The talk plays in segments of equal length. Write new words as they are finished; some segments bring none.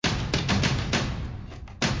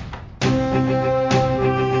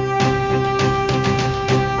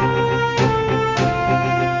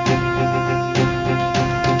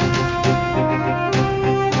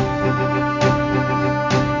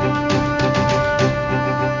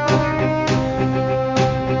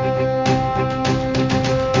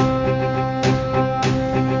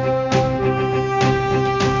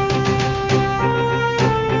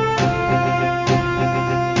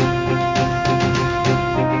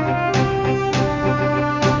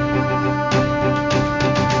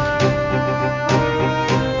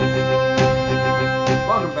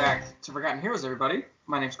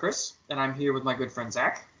name's Chris, and I'm here with my good friend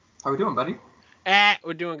Zach. How we doing, buddy?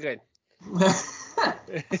 We're doing good.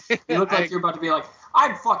 You look like you're about to be like,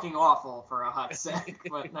 I'm fucking awful for a hot sec,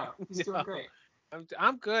 but no, he's doing great.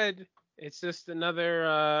 I'm good. It's just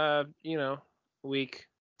another, week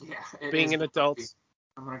Yeah, being an adult.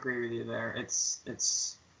 I'm gonna agree with you there.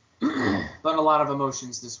 It's been a lot of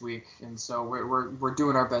emotions this week, and so we're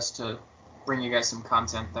doing our best to bring you guys some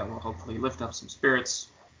content that will hopefully lift up some spirits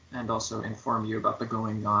and also inform you about the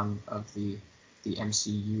going on of the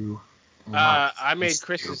MCU. I made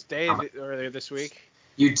Chris's day earlier this week.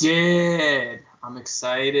 You did. I'm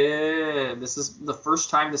excited. This is the first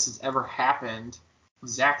time this has ever happened.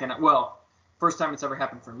 Zach and first time it's ever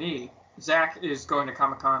happened for me. Zach is going to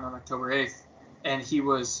Comic-Con on October 8th, and he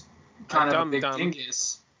was kind of a big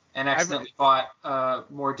dingus and accidentally bought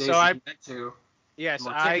more days than he meant to. Yes,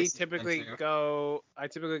 I typically go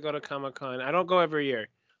to Comic-Con. I don't go every year,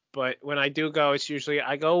 but when I do go, it's usually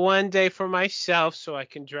I go one day for myself so I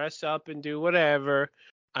can dress up and do whatever.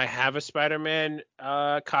 I have a Spider-Man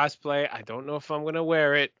cosplay. I don't know if I'm gonna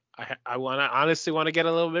wear it. I honestly want to get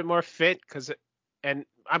a little bit more fit and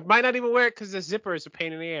I might not even wear it because the zipper is a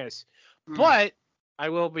pain in the ass. But I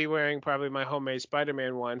will be wearing probably my homemade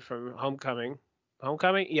Spider-Man one from Homecoming.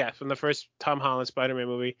 Homecoming? Yeah, from the first Tom Holland Spider-Man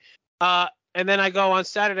movie. And then I go on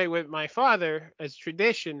Saturday with my father as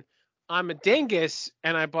tradition. I'm a dingus,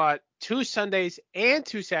 and I bought 2 Sundays and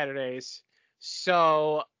 2 Saturdays.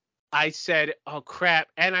 So I said, oh, crap.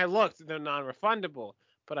 And I looked. They're non-refundable,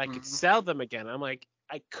 but I could sell them again. I'm like,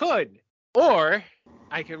 I could. Or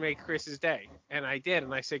I could make Chris's day. And I did.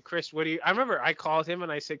 And I said, Chris, I remember I called him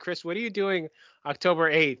and I said, Chris, what are you doing October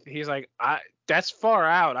 8th? He's like, that's far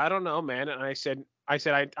out. I don't know, man. And I said,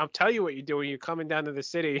 I'll tell you what you're doing. You're coming down to the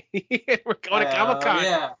city. We're going to Comic-Con.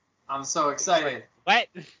 Yeah, I'm so excited. Like,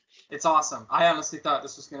 what? It's awesome. I honestly thought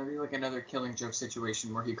this was going to be like another Killing Joke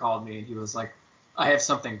situation where he called me and he was like, I have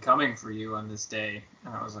something coming for you on this day.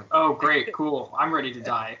 And I was like, oh, great, cool. I'm ready to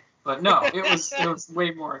die. But no, it was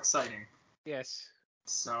way more exciting. Yes.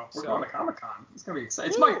 So we're going to Comic-Con. It's going to be exciting.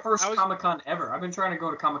 It's my first Comic-Con ever. I've been trying to go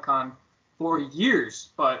to Comic-Con for years,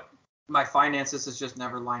 but my finances has just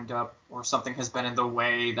never lined up, or something has been in the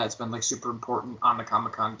way that's been like super important on the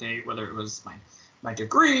Comic-Con date, whether it was my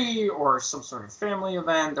degree or some sort of family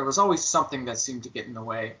event. There was always something that seemed to get in the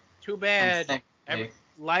way. Too bad.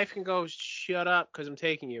 Life can go shut up because I'm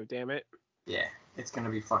taking you, damn it. Yeah, it's going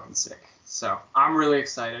to be fucking sick. So I'm really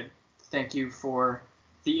excited. Thank you for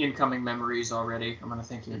the incoming memories already. I'm going to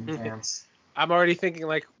thank you in advance. I'm already thinking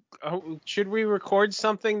like, should we record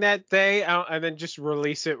something that day and then just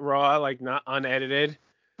release it raw, like not unedited?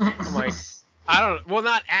 I'm like,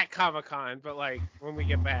 not at Comic-Con, but like when we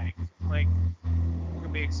get back. Like, we're going to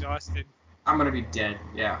be exhausted. I'm going to be dead.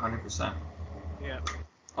 Yeah, 100%. Yeah.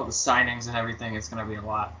 All the signings and everything, it's going to be a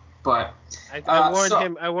lot. But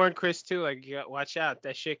I warned Chris too, like, watch out,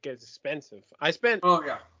 that shit gets expensive. Oh,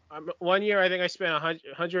 yeah. 1 year, I think I spent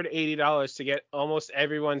 $180 to get almost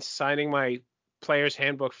everyone signing my player's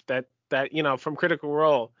handbook that from Critical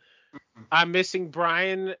Role. I'm missing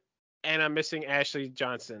Brian and I'm missing Ashley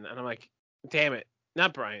Johnson, and I'm like, damn it,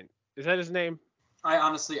 not Brian. Is that his name?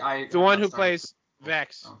 The one who plays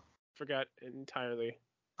Vex. Oh. Forgot entirely.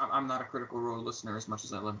 I'm not a Critical Role listener as much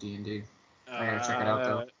as I love D&D. I gotta check it out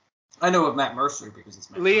though. I know of Matt Mercer because it's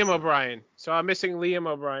Matt Liam Mercer. O'Brien. So I'm missing Liam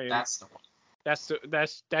O'Brien. That's the one.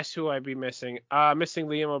 That's who I'd be missing. Missing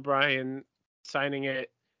Liam O'Brien signing it,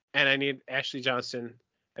 and I need Ashley Johnson,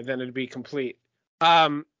 and then it'd be complete.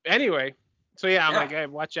 Anyway, so yeah, I'm like, hey,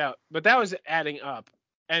 watch out. But that was adding up,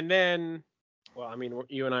 and then, well, I mean,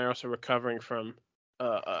 you and I are also recovering from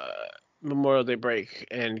Memorial Day break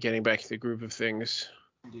and getting back to the groove of things.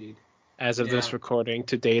 Indeed. As of this recording,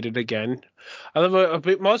 to date it again. I love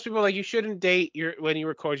most people are like, you shouldn't date when you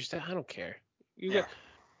record. You say, I don't care.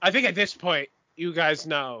 I think at this point, you guys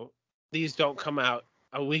know these don't come out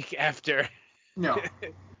a week after. No,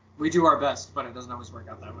 we do our best, but it doesn't always work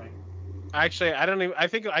out that way. Actually, I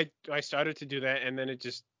think I started to do that, and then it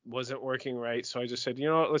just wasn't working right. So I just said,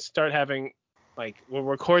 let's start having, like, we'll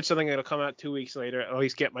record something that'll come out 2 weeks later. At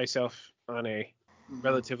least get myself on a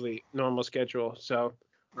relatively normal schedule. So.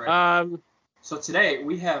 Right. So today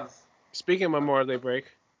we have. Speaking of Memorial Day break.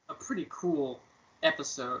 A pretty cool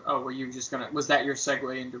episode. Oh, were you just gonna? Was that your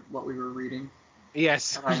segue into what we were reading?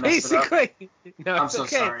 Yes, basically. No, I'm so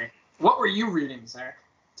sorry. What were you reading, Zach?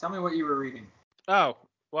 Tell me what you were reading. Oh,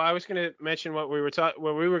 well, I was gonna mention what we were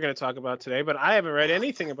gonna talk about today, but I haven't read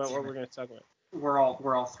anything about what we're gonna talk about. We're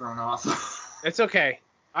all thrown off. It's okay.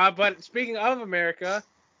 But speaking of America,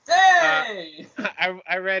 hey!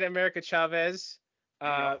 I read America Chavez.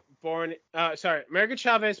 America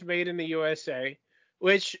Chavez Made in the USA,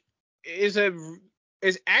 which is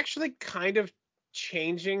actually kind of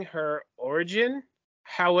changing her origin.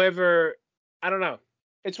 However, I don't know.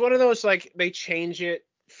 It's one of those, like, they change it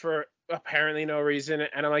for apparently no reason,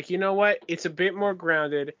 and I'm like, you know what? It's a bit more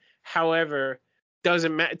grounded. However,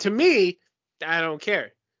 doesn't matter to me. I don't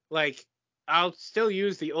care. Like, I'll still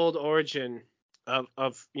use the old origin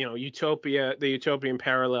of Utopia, the Utopian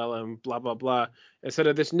parallel, and blah blah blah, instead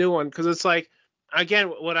of this new one, because it's like, again,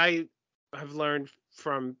 what I have learned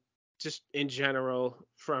from just in general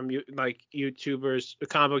from like YouTubers,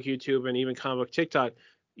 comic book YouTube, and even comic book TikTok,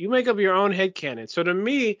 you make up your own headcanon. So to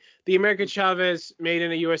me, the American Chavez Made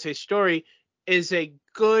in a USA story is a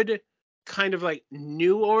good kind of like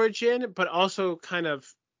new origin, but also kind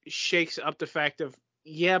of shakes up the fact of,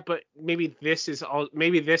 yeah, but maybe this is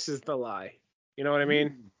the lie. You know what I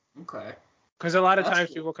mean? Okay. Because a lot of That's times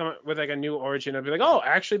cool. people come up with like a new origin and be like, oh,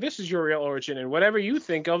 actually, this is your real origin, and whatever you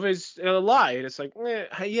think of is a lie. And it's like,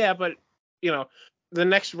 yeah, but the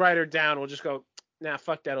next writer down will just go, nah,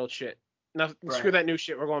 fuck that old shit. No, screw Right. that new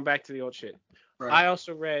shit. We're going back to the old shit. Right. I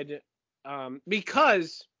also read,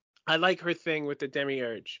 because I like her thing with the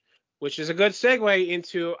Demiurge, which is a good segue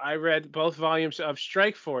into, I read both volumes of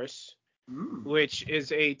Strike Force, which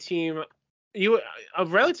is a team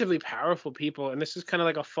of relatively powerful people, and this is kind of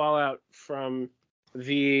like a fallout from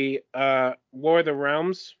the War of the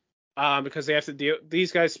Realms, because they have to deal.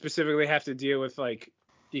 These guys specifically have to deal with like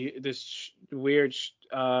this weird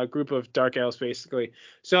group of dark elves, basically.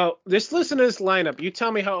 So this listeners lineup, you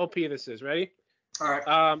tell me how OP this is. Ready? All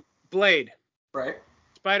right. Blade. Right.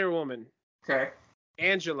 Spider-Woman. Okay.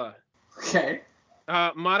 Angela. Okay.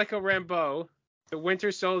 Monica Rambeau. The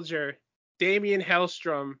Winter Soldier. Damian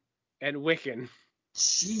Hellstrom. And Wiccan.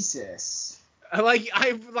 Jesus.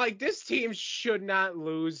 Like this team should not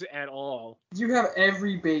lose at all. You have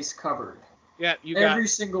every base covered. Yeah, you got every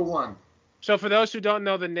single one. So for those who don't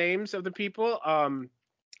know the names of the people,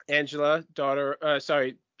 Angela,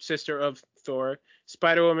 sister of Thor,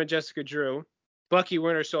 Spider-Woman, Jessica Drew, Bucky,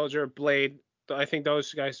 Winter Soldier, Blade. I think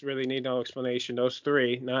those guys really need no explanation. Those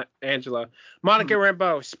three, not Angela. Monica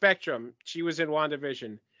Rambeau, Spectrum. She was in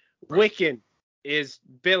WandaVision. Right. Wiccan is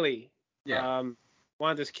Billy. Yeah.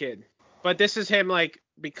 Wanda's kid. But this is him like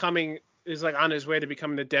on his way to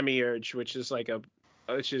becoming the Demiurge, which is like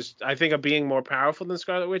I think a being more powerful than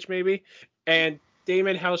Scarlet Witch maybe. And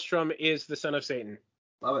Damon Hellstrom is the son of Satan.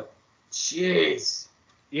 Love it. Jeez.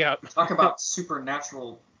 Yeah. Talk about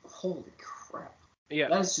supernatural. Holy crap. Yeah.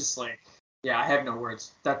 That's just like, yeah, I have no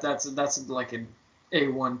words. That's like an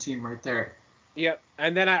A1 team right there. Yep.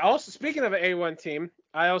 And then I also, speaking of an A1 team,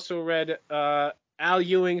 I also read Al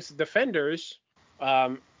Ewing's Defenders.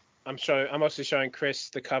 I'm mostly showing Chris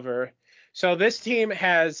the cover. So this team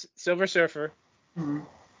has Silver Surfer,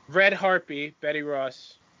 Red Harpy, Betty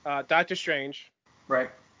Ross, Doctor Strange. Right.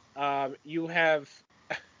 You have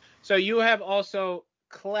also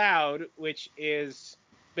Cloud, which is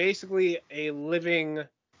basically a living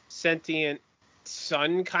sentient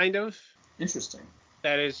sun, kind of. Interesting.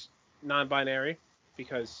 That is non-binary,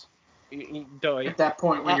 because at that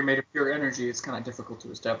point when you're made of pure energy, it's kind of difficult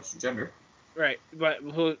to establish a gender. Right,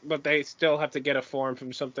 but they still have to get a form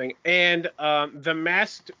from something. And the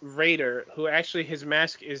Masked Raider, who actually his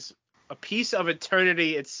mask is a piece of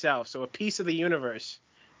eternity itself, so a piece of the universe.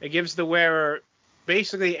 It gives the wearer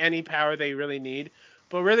basically any power they really need.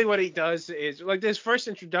 But really what he does is, like, this first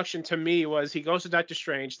introduction to me was he goes to Doctor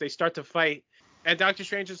Strange, they start to fight, and Doctor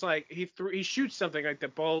Strange is like, he shoots something like the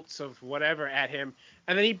bolts of whatever at him,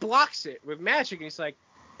 and then he blocks it with magic, and he's like,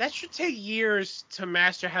 that should take years to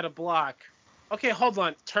master how to block. Okay, hold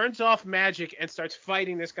on. Turns off magic and starts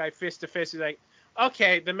fighting this guy fist to fist. He's like,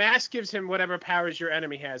 okay, the mask gives him whatever powers your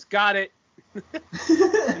enemy has. Got it.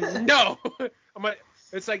 No.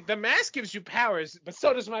 It's like, the mask gives you powers, but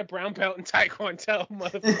so does my brown belt in Taekwondo,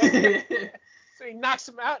 motherfucker. So he knocks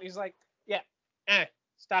him out, and he's like, yeah,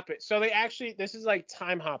 stop it. So this is like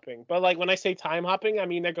time hopping. But like when I say time hopping, I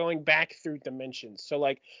mean they're going back through dimensions. So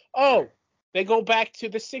like, they go back to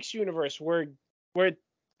the 6th universe where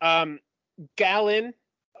Galen,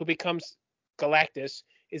 who becomes Galactus,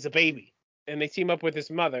 is a baby, and they team up with his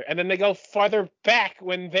mother. And then they go farther back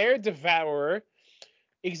when their devourer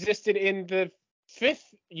existed in the 5th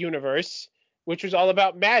universe, which was all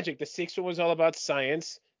about magic. The 6th one was all about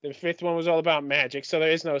science. The 5th one was all about magic, so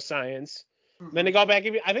there is no science. Then they go back.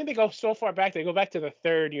 I think they go so far back. They go back to the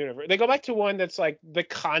 3rd universe. They go back to one that's like the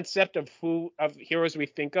concept of heroes we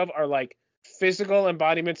think of are like physical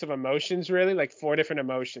embodiments of emotions, really, like 4 different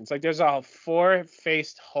emotions. Like there's a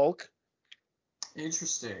 4-faced Hulk.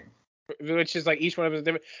 Interesting. Which is like each one of them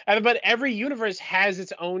different. But every universe has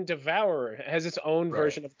its own devourer, has its own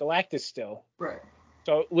version of Galactus still. Right.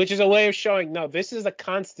 So, which is a way of showing, no, this is a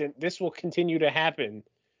constant. This will continue to happen.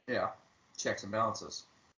 Yeah. Checks and balances.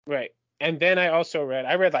 Right. And then I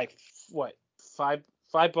read like, what, five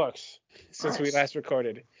books since we last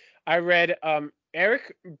recorded. I read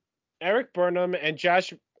Eric Burnham and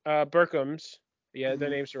Josh Burkham's. Yeah, their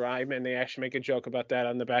names rhyme, and they actually make a joke about that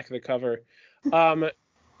on the back of the cover.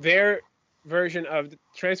 Their version of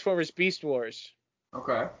Transformers Beast Wars.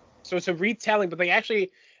 Okay. So it's a retelling, but they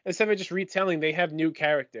actually, instead of just retelling, they have new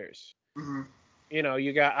characters. Mm-hmm. You know,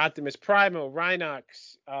 you got Optimus Primal,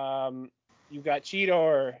 Rhinox, you got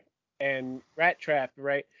Cheetor and Rat Trap,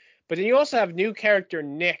 right? But then you also have new character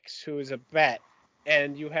Nyx, who is a bat.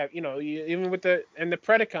 And you have, even with the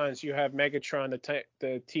Predacons, you have Megatron,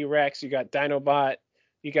 the T-Rex, you got Dinobot,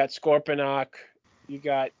 you got Scorponok, you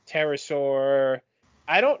got Pterosaur.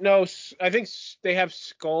 I don't know. I think they have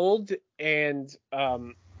Scold and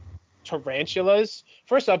Tarantulas.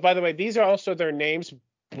 First off, by the way, these are also their names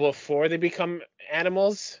before they become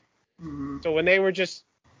animals. Mm-hmm. So when they were just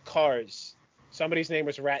cars, somebody's name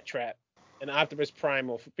was Rat Trap and Optimus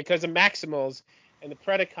Primal. Because the Maximals and the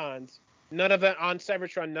Predacons, none of them on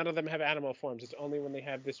Cybertron, none of them have animal forms. It's only when they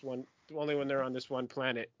have only when they're on this one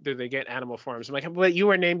planet do they get animal forms. I'm like, but you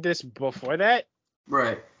were named this before that?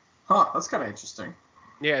 Right. Huh. That's kind of interesting.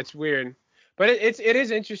 Yeah, it's weird, but it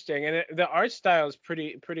is interesting, and the art style is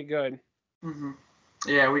pretty good. Mm-hmm.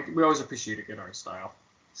 Yeah, we always appreciate a good art style.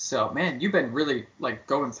 So, man, you've been really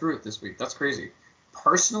going through it this week. That's crazy.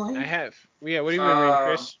 Personally, I have. Yeah. What have you been reading,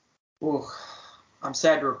 Chris? Ooh, I'm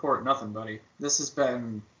sad to report nothing, buddy. This has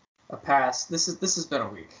been This has been a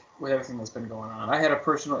week with everything that's been going on. I had a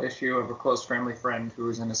personal issue of a close family friend who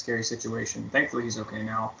was in a scary situation. Thankfully, he's okay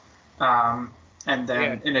now. And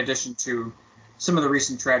then, in addition to some of the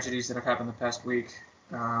recent tragedies that have happened the past week,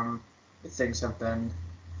 things have been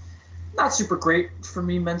not super great for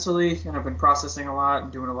me mentally, and I've been processing a lot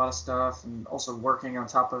and doing a lot of stuff, and also working on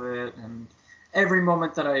top of it. And every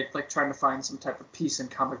moment that I trying to find some type of peace in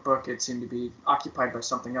comic book, it seemed to be occupied by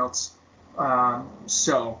something else.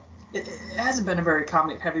 So it hasn't been a very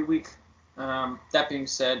comic-heavy week. That being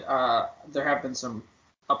said, there have been some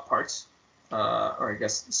up parts, or I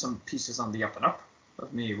guess some pieces on the up and up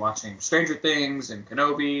of me watching Stranger Things and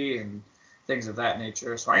Kenobi and things of that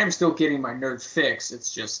nature. So I am still getting my nerd fix.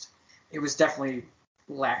 It's just, it was definitely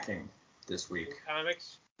lacking this week. In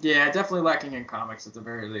comics? Yeah, definitely lacking in comics at the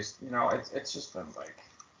very least. It's just been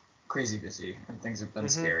crazy busy and things have been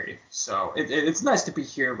scary. So it's nice to be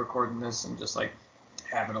here recording this and just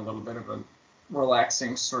having a little bit of a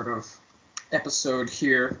relaxing sort of episode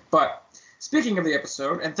here. But speaking of the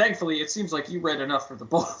episode, and thankfully it seems like you read enough for the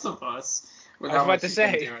both of us. I was about to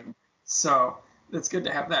say. So it's good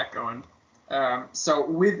to have that going. So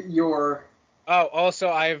with your... Oh, also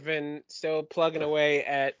I've been still plugging away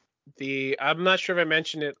at I'm not sure if I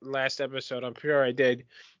mentioned it last episode. I'm sure I did.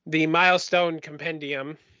 The Milestone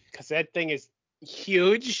Compendium, because that thing is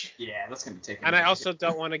huge. Yeah, that's going to take... And I also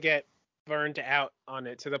don't want to get burned out on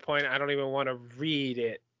it to the point I don't even want to read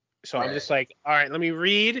it. So right. I'm just all right, let me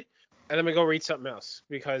read, and let me go read something else.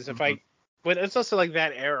 Because but it's also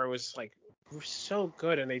that era was so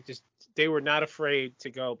good, and they were not afraid to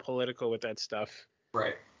go political with that stuff.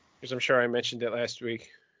 Right. Because I'm sure I mentioned it last week.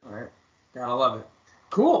 All right. Gotta love it.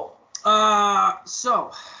 Cool.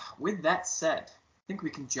 So with that said, I think we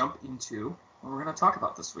can jump into what we're going to talk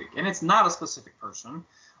about this week. And it's not a specific person.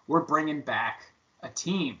 We're bringing back a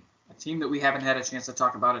team that we haven't had a chance to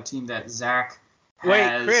talk about, a team that Zach has...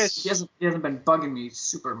 Wait, Chris. He hasn't been bugging me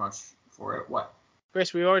super much for it. What?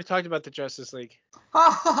 Chris, we already talked about the Justice League.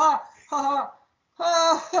 Ha ha ha ha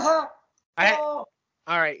ha ha ha.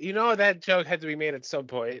 All right, that joke had to be made at some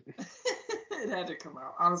point. It had to come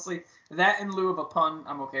out. Honestly, that in lieu of a pun,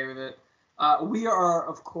 I'm okay with it. We are,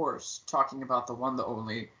 of course, talking about the one, the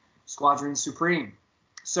only Squadron Supreme.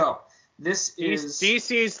 So, this is...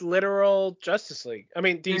 DC's literal Justice League. I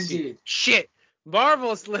mean, DC. Indeed. Shit.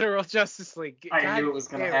 Marvel's literal Justice League. I knew it was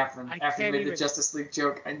going to happen. After you made the Justice League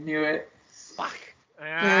joke, I knew it. Fuck.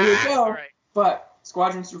 There you go. All right. But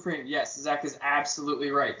Squadron Supreme, yes, Zach is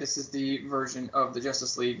absolutely right. This is the version of the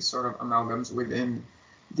Justice League sort of amalgams within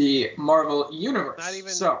the Marvel universe. Not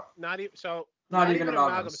even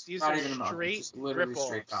amalgams. These are straight just literally rip-offs.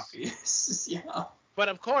 Straight copies. Yeah. But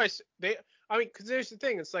of course, because there's the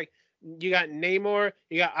thing. It's you got Namor,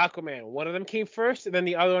 you got Aquaman. One of them came first, and then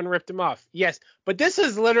the other one ripped him off. Yes, but this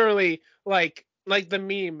is literally like the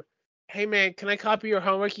meme. Hey man, can I copy your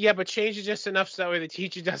homework? Yeah, but change it just enough so that way the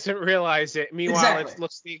teacher doesn't realize it. Meanwhile, It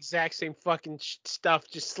looks the exact same fucking stuff,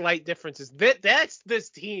 just slight differences. That's this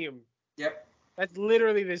team. Yep. That's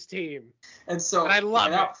literally this team. And so, I love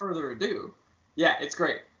without further ado, yeah, it's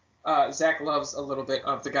great. Zach loves a little bit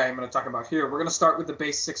of the guy I'm going to talk about here. We're going to start with the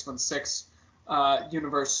base 616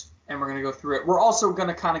 universe, and we're going to go through it. We're also going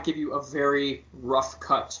to kind of give you a very rough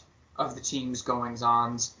cut of the team's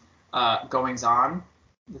goings-on,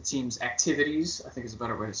 the team's activities, I think is a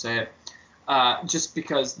better way to say it, just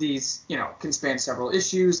because these, can span several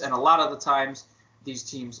issues, and a lot of the times these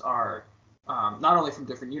teams are not only from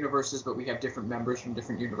different universes, but we have different members from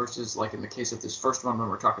different universes, like in the case of this first one when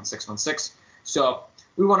we're talking 616. So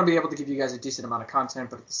we want to be able to give you guys a decent amount of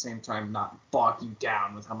content, but at the same time not bog you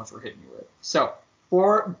down with how much we're hitting you with. So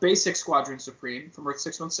for Basic Squadron Supreme from Earth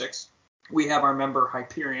 616, we have our member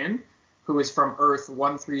Hyperion, who is from Earth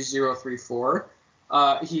 13034.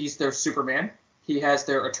 He's their Superman. He has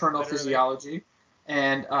their eternal physiology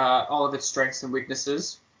and all of its strengths and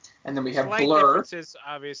weaknesses. And then we have slight Blur. Differences,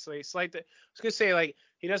 obviously. I was going to say,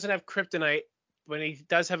 he doesn't have kryptonite, but he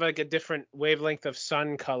does have, a different wavelength of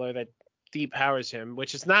sun color that depowers him,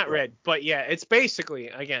 which is not red. But, yeah, it's basically,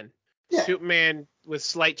 again, Superman with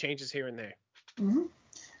slight changes here and there. Mm-hmm.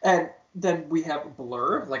 And then we have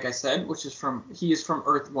Blur, like I said, he is from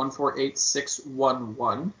Earth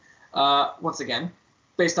 148611. Once again,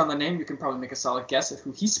 based on the name, you can probably make a solid guess at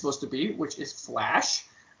who he's supposed to be, which is Flash.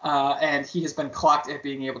 And he has been clocked at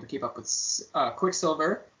being able to keep up with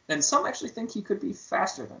Quicksilver, and some actually think he could be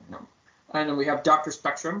faster than him. And then we have Dr.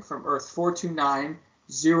 Spectrum from Earth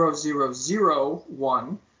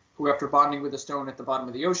 429001, who after bonding with a stone at the bottom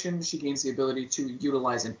of the ocean, she gains the ability to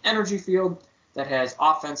utilize an energy field that has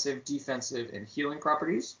offensive, defensive, and healing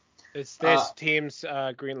properties. It's this team's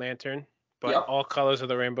Green Lantern, but all colors of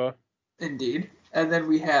the rainbow. Indeed. And then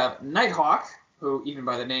we have Nighthawk, who, even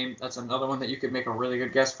by the name, that's another one that you could make a really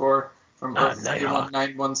good guess for, from Earth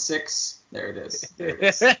 31916. There it is.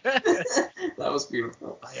 That was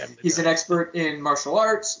beautiful. He's an expert in martial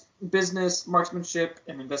arts, business, marksmanship,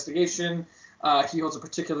 and investigation. He holds a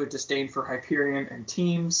particular disdain for Hyperion and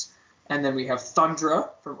teams. And then we have Thundra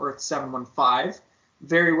from Earth 715.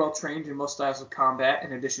 Very well trained in most styles of combat,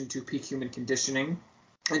 in addition to peak human conditioning.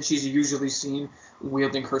 And she's usually seen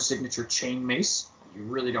wielding her signature chain mace. You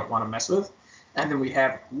really don't want to mess with. And then we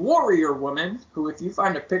have Warrior Woman, who, if you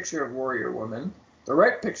find a picture of Warrior Woman, the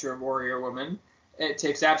right picture of Warrior Woman, it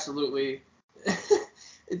takes absolutely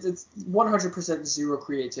it's 100% zero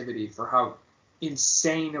creativity for how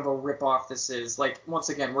insane of a ripoff this is. Like, once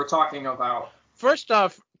again, we're talking about first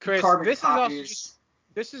off, Chris,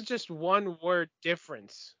 this is just one word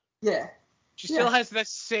difference. Yeah. She still has the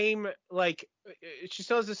same she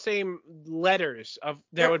still has the same letters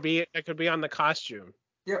that could be on the costume.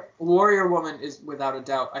 Yeah, Warrior Woman is without a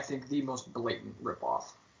doubt, I think, the most blatant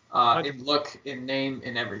ripoff. In look, in name,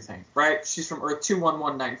 in everything, right? She's from Earth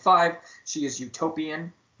 21195. She is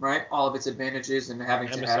utopian, right? All of its advantages and having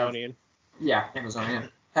Amazonian. Amazonian.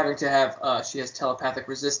 Having to have, she has telepathic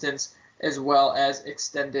resistance as well as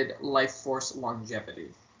extended life force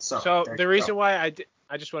longevity. So the reason why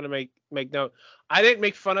I just want to make note, I didn't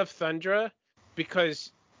make fun of Thundra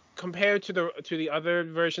because compared to the other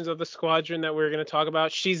versions of the squadron that we're going to talk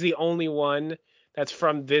about, she's the only one that's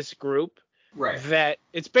from this group. Right. That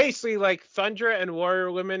it's basically like Thundra and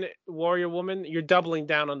Warrior Woman. You're doubling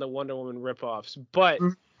down on the Wonder Woman ripoffs, but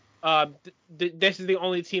this is the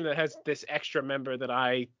only team that has this extra member that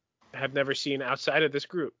I have never seen outside of this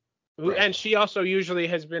group. Right. And she also usually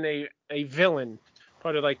has been a villain,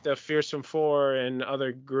 part of like the Fearsome Four and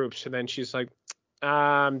other groups. And then she's like,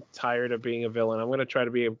 I'm tired of being a villain. I'm going to try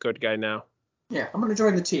to be a good guy now. Yeah, I'm going to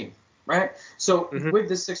join the team, right? So with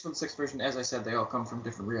this 616 version, as I said, they all come from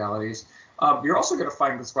different realities. You're also going to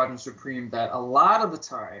find with Squadron Supreme that a lot of the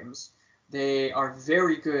times they are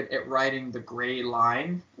very good at riding the gray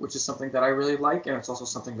line, which is something that I really like, and it's also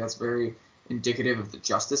something that's very indicative of the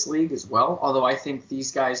Justice League as well, although I think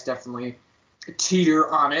these guys definitely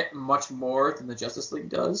teeter on it much more than the Justice League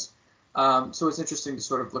does. So it's interesting to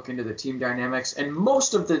sort of look into the team dynamics. And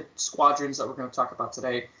most of the squadrons that we're going to talk about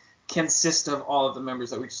today consist of all of the members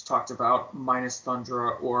that we just talked about, minus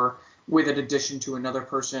Thundra, or with an addition to another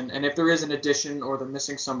person. And if there is an addition or they're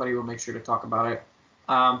missing somebody, we'll make sure to talk about it.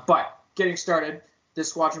 But getting started, this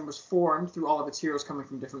squadron was formed through all of its heroes coming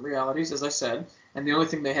from different realities, as I said. And the only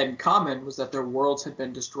thing they had in common was that their worlds had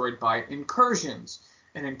been destroyed by incursions.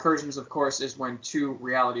 And incursions, of course, is when two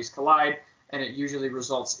realities collide, and it usually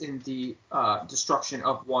results in the destruction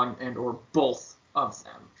of one and or both of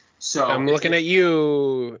them. So I'm looking at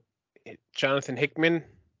you, Jonathan Hickman.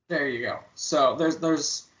 There you go. So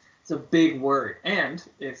there's the big word. And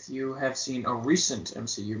if you have seen a recent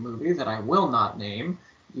MCU movie that I will not name,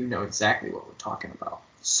 you know exactly what we're talking about.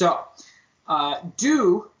 So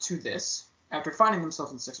due to this, After finding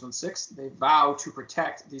themselves in 616, they vow to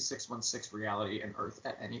protect the 616 reality and Earth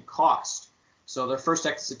at any cost. So their first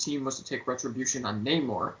act as a team was to take retribution on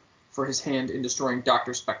Namor for his hand in destroying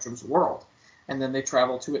Dr. Spectrum's world. And then they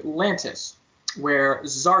travel to Atlantis, where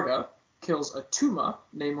Zarda kills Atuma,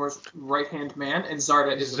 Namor's right-hand man, and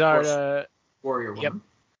Zarda is, of course, Warrior Woman. Yep.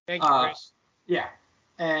 Thank you, Chris. Yeah.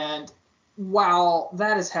 And while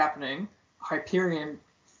that is happening, Hyperion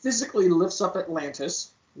physically lifts up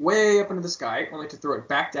Atlantis way up into the sky, only to throw it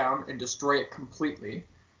back down and destroy it completely.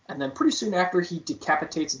 And then pretty soon after, he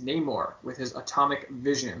decapitates Namor with his atomic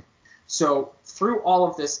vision. So through all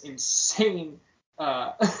of this insane,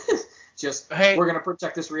 we're going to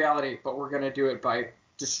protect this reality, but we're going to do it by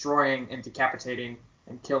destroying and decapitating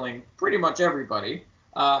and killing pretty much everybody.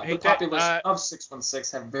 The populace of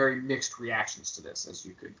 616 have very mixed reactions to this, as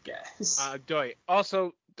you could guess. Doi.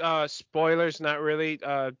 Also, spoilers, not really.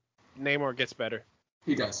 Namor gets better.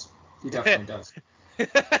 He does. He definitely does.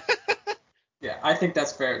 Yeah, I think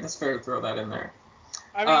that's fair. That's fair to throw that in there.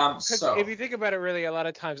 I mean, because if you think about it, really, a lot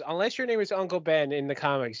of times, unless your name is Uncle Ben in the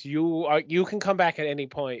comics, you can come back at any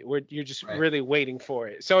point where you're just really waiting for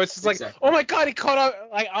it. So it's just like, oh my God, he caught up.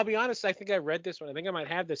 Like, I'll be honest, I think I read this one. I think I might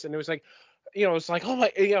have this, and it was like, it's like, oh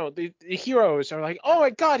my, the heroes are like, oh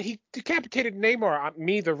my God, he decapitated Namor.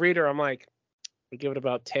 Me, the reader, I'm like, we give it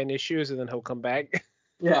about 10 issues, and then he'll come back.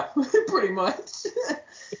 Yeah, pretty much.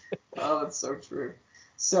 Oh, that's so true.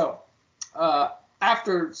 So,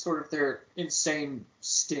 after sort of their insane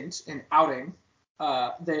stint and outing,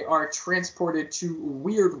 they are transported to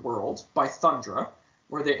Weird World by Thundra,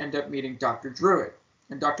 where they end up meeting Dr. Druid.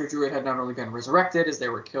 And Dr. Druid had not only been resurrected, as they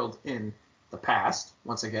were killed in the past,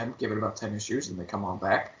 once again, give it about 10 issues and they come on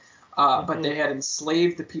back, but they had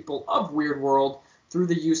enslaved the people of Weird World through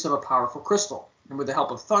the use of a powerful crystal. And with the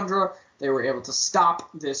help of Thundra, they were able to stop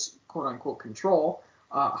this quote-unquote control.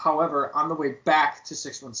 However, on the way back to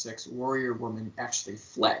 616, Warrior Woman actually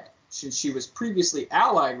fled, since she was previously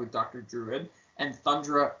allied with Dr. Druid, and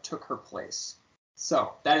Thundra took her place.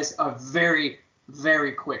 So that is a very,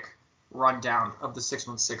 very quick rundown of the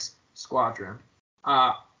 616 Squadron.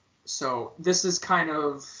 So this is kind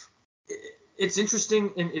of... It's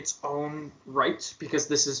interesting in its own right, because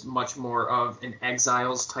this is much more of an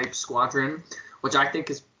Exiles-type squadron, which I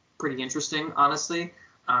think is pretty interesting, honestly.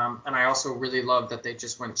 And I also really love that they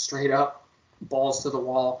just went straight up, balls to the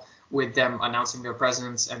wall, with them announcing their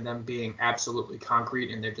presence and them being absolutely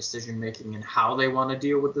concrete in their decision-making and how they want to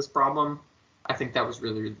deal with this problem. I think that was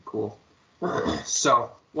really, really cool.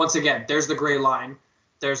 So, once again, there's the gray line.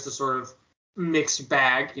 There's the sort of mixed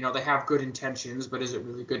bag. They have good intentions, but is it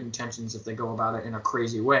really good intentions if they go about it in a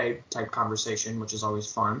crazy way type conversation, which is always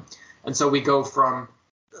fun. And so we go from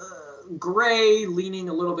gray leaning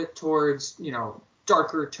a little bit towards,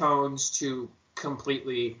 darker tones to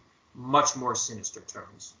completely much more sinister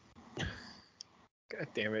tones. God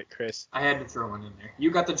damn it, Chris. I had to throw one in there.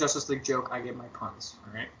 You got the Justice League joke, I get my puns,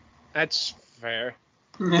 all right? That's fair.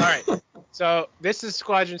 All right, so this is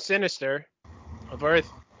Squadron Sinister of Earth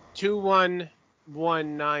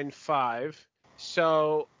 21195.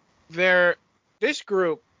 So this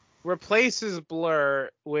group replaces Blur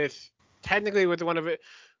with one of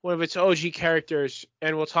its OG characters,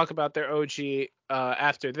 and we'll talk about their OG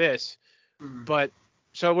after this. Mm-hmm. But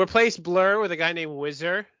so replace Blur with a guy named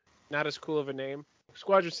Whizzer, not as cool of a name.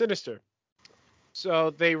 Squadron Sinister. So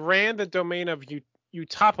they ran the domain of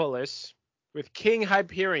Utopolis with King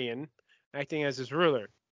Hyperion acting as his ruler.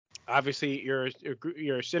 Obviously, your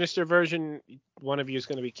Sinister version, one of you is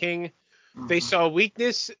going to be king. Mm-hmm. They saw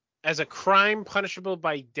weakness as a crime punishable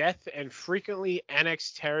by death and frequently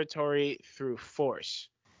annexed territory through force.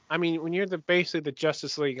 I mean, when you're basically the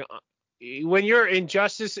Justice League, when you're in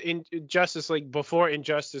Justice League before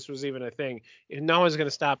Injustice was even a thing, no one's going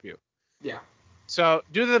to stop you. Yeah. So,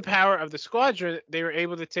 due to the power of the squadron, they were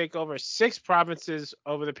able to take over 6 provinces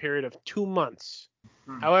over the period of 2 months.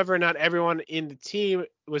 However, not everyone in the team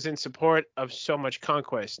was in support of so much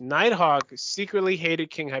conquest. Nighthawk secretly hated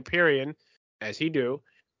King Hyperion, as he do,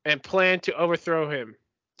 and planned to overthrow him.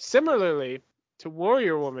 Similarly to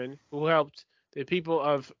Warrior Woman, who helped the people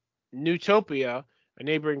of Newtopia, a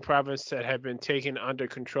neighboring province that had been taken under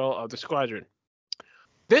control of the squadron.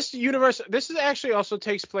 This actually also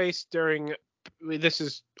takes place during... This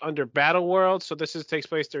is under Battle World, so takes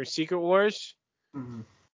place during Secret Wars. Mm-hmm.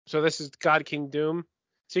 So this is God King Doom.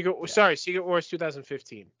 Secret Wars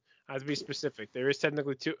 2015. I have to be specific. There is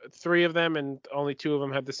technically 3 of them, and only 2 of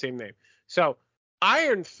them have the same name. So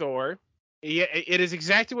Iron Thor, it is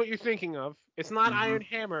exactly what you're thinking of. It's not Iron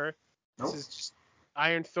Hammer. Nope. This is just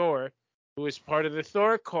Iron Thor, who is part of the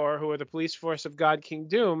Thor Corps, who are the police force of God King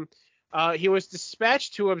Doom. He was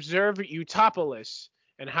dispatched to observe Utopolis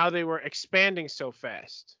and how they were expanding so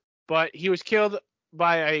fast. But he was killed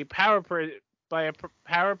by a power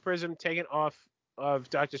prism taken off of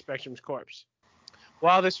Dr. Spectrum's corpse.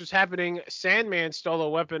 While this was happening, Sandman stole a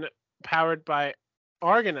weapon powered by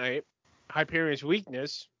Argonite, Hyperion's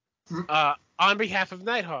weakness, on behalf of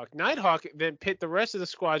Nighthawk. Nighthawk then pit the rest of the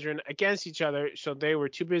squadron against each other, so they were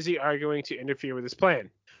too busy arguing to interfere with his plan,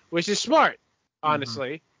 which is smart,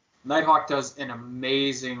 honestly. Mm-hmm. Nighthawk does an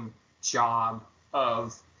amazing job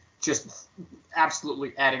of just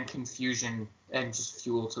absolutely adding confusion and just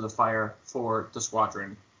fuel to the fire for the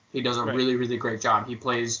squadron. He does a really, really great job. He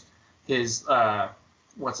plays his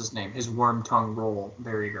his worm tongue role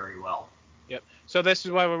very, very well. Yep. So this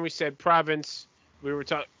is why when we said province, we were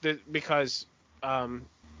talking because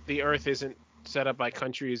the Earth isn't set up by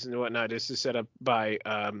countries and whatnot. This is set up by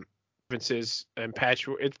provinces and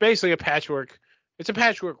patchwork. It's basically a patchwork. It's a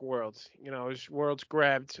patchwork world. It's worlds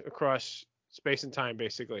grabbed across space and time,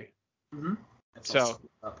 basically. Mm-hmm. So,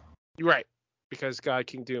 right. Because God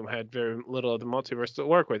King Doom had very little of the multiverse to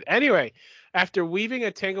work with. Anyway, after weaving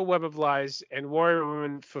a tangled web of lies and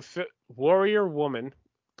Warrior Woman,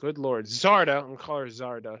 good lord, Zarda, I'm gonna call her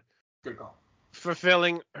Zarda. Good call.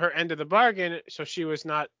 Fulfilling her end of the bargain, so she was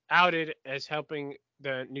not outed as helping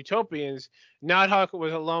the Utopians, Nighthawk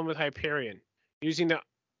was alone with Hyperion. Using the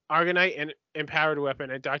Argonite and empowered weapon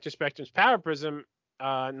and Dr. Spectrum's power prism,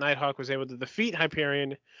 Nighthawk was able to defeat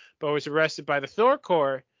Hyperion, but was arrested by the Thor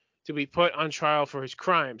Corps to be put on trial for his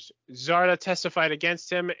crimes. Zarda testified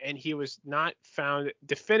against him, and he was not found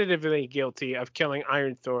definitively guilty of killing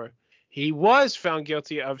Iron Thor. He was found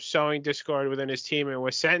guilty of sowing discord within his team and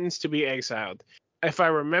was sentenced to be exiled. If I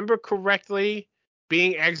remember correctly,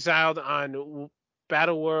 being exiled on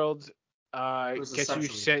Battleworld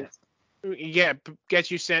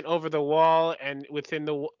gets you sent over the wall, and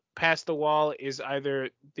past the wall is either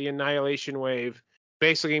the Annihilation Wave,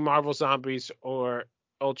 basically Marvel Zombies, or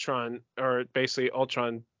Ultron, or basically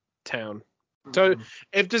Ultron Town. So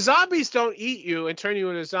if the zombies don't eat you and turn you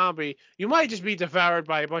into a zombie, you might just be devoured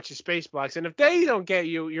by a bunch of space blocks. And if they don't get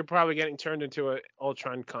you, you're probably getting turned into an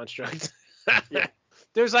Ultron construct. Yeah.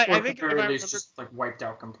 There's like, or I think if I remember, it's just like wiped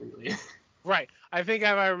out completely. Right. I think if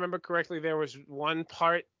I remember correctly, there was one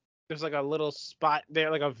part. There's like a little spot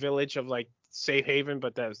there, like a village of like safe haven,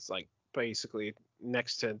 but that's like basically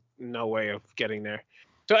next to no way of getting there.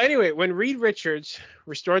 So anyway, when Reed Richards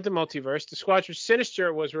restored the multiverse, the Squadron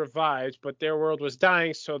Sinister was revived, but their world was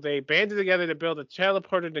dying, so they banded together to build a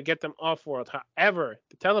teleporter to get them off-world. However,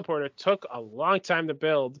 the teleporter took a long time to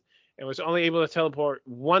build and was only able to teleport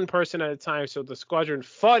one person at a time, so the Squadron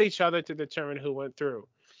fought each other to determine who went through.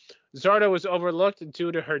 Zarda was overlooked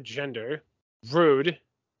due to her gender. Rude.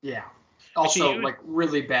 Yeah. Also,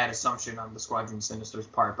 really bad assumption on the Squadron Sinister's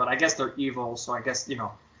part, but I guess they're evil, so I guess,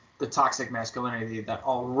 the toxic masculinity that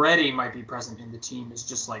already might be present in the team is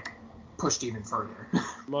just like pushed even further.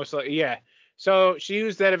 Most likely, yeah. So she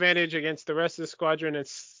used that advantage against the rest of the squadron and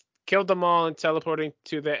killed them all and teleporting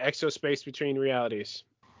to the exospace between realities.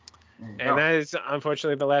 And that is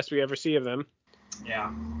unfortunately the last we ever see of them.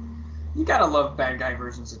 Yeah. You gotta love bad guy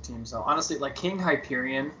versions of teams though. Honestly, like King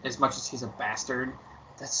Hyperion, as much as he's a bastard,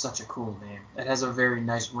 that's such a cool name. It has a very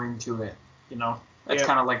nice ring to it, It's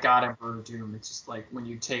kind of like God Emperor Doom. It's just like when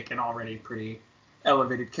you take an already pretty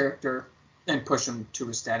elevated character and push him to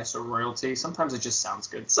a status of royalty, sometimes it just sounds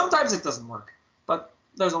good. Sometimes it doesn't work, but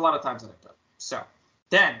there's a lot of times that it does. So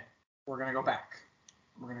then we're going to go back.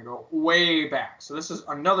 We're going to go way back. So this is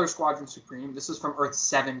another Squadron Supreme. This is from Earth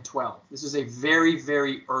 712. This is a very,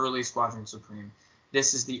 very early Squadron Supreme.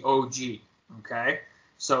 This is the OG, okay?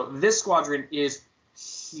 So this squadron is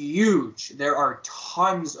huge. There are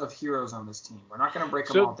tons of heroes on this team. We're not going to break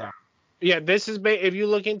them all down. Yeah, this is if you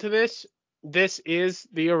look into this is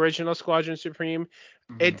the original Squadron Supreme.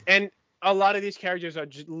 Mm-hmm. And a lot of these characters are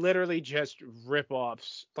literally just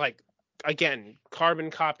rip-offs, like again, carbon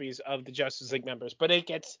copies of the Justice League members, but it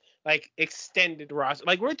gets like extended roster.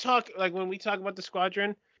 Like when we talk about the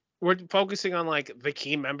Squadron, we're focusing on like the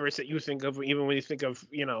key members that you think of, even when you think of,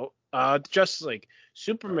 Justice League,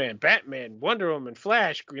 Superman, Batman, Wonder Woman,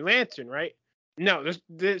 Flash, Green Lantern, right? No,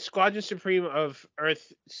 the Squadron Supreme of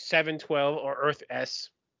Earth 712 or Earth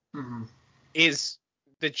S is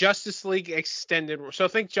the Justice League extended. So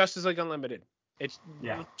think Justice League Unlimited. It's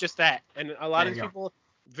just that. And a lot of these people,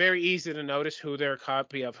 very easy to notice who they're a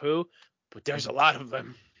copy of who, but there's a lot of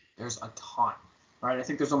them. There's a ton. Right, I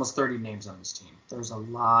think there's almost 30 names on this team. There's a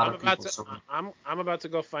lot of people. I'm about to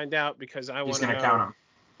go find out because I want to. He's going to count them.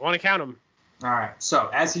 I want to count them. All right. So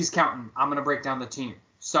as he's counting, I'm going to break down the team.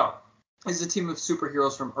 So this is a team of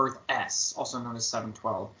superheroes from Earth S, also known as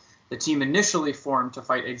 712. The team initially formed to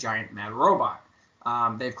fight a giant mad robot.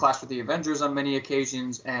 They've clashed with the Avengers on many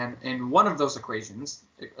occasions, and in one of those occasions,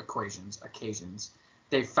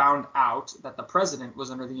 they found out that the president was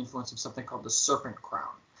under the influence of something called the Serpent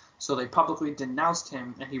Crown. So they publicly denounced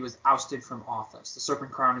him, and he was ousted from office. The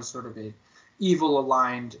Serpent Crown is sort of a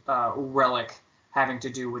evil-aligned relic having to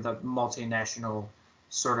do with a multinational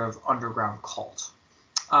sort of underground cult.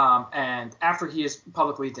 And after he is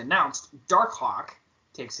publicly denounced, Darkhawk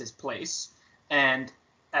takes his place and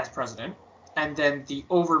as president, and then the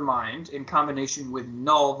Overmind, in combination with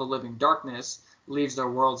Null, the Living Darkness, leaves their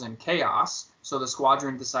worlds in chaos. So the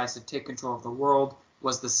Squadron decides to take control of the world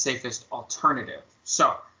was the safest alternative.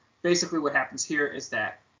 So basically what happens here is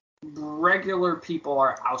that regular people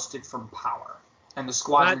are ousted from power, and the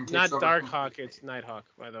Squadron takes over. Not Darkhawk, it's Nighthawk,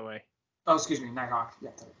 by the way. Oh, excuse me, Nighthawk. Yeah,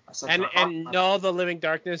 I said and Darkhawk. Null, the Living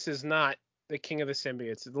Darkness, is not the king of the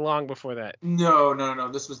symbiotes. Long before that. No.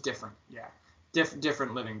 This was different. Yeah,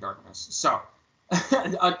 different Living Darkness. So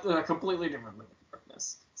a completely different Living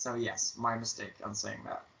Darkness. So yes, my mistake on saying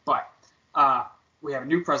that. But we have a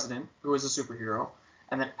new president who is a superhero,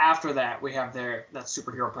 and then after that we have that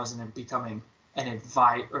superhero president becoming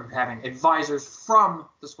having advisors from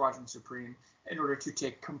the Squadron Supreme in order to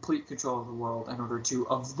take complete control of the world, in order to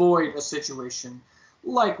avoid a situation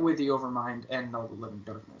like with the Overmind and Null, the Living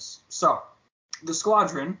Darkness. So the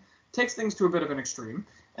Squadron takes things to a bit of an extreme,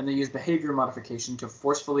 and they use behavior modification to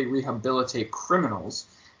forcefully rehabilitate criminals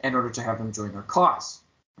in order to have them join their cause.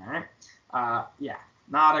 All right?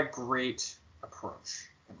 Not a great approach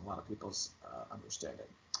in a lot of people's understanding.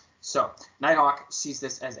 So Nighthawk sees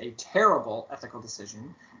this as a terrible ethical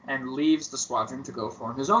decision and leaves the Squadron to go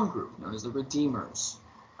form his own group, known as the Redeemers,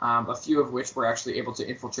 a few of which were actually able to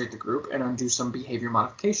infiltrate the group and undo some behavior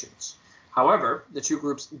modifications. However, the two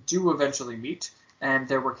groups do eventually meet, and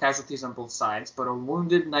there were casualties on both sides, but a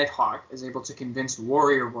wounded Nighthawk is able to convince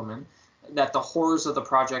Warrior Woman that the horrors of the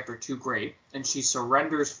project are too great, and she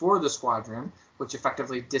surrenders for the Squadron, which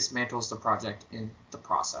effectively dismantles the project in the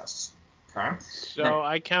process. Okay. So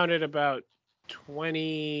I counted about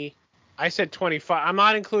 20. I said 25. I'm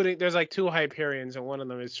not including. There's like 2 Hyperions, and one of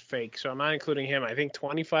them is fake. So I'm not including him. I think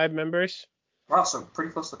 25 members. Wow, so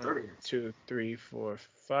pretty close to 30. 2, 3, 4,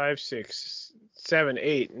 5, 6, 7,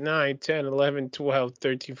 8, 9, 10, 11, 12,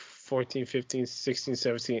 13, 14, 15, 16,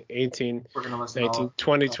 17, 18, 19,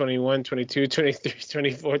 20, 21, 22, 23,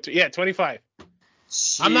 24. Yeah, 25.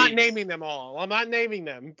 Jeez. I'm not naming them all. I'm not naming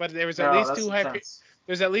them, but there was at least 2 Hyperions.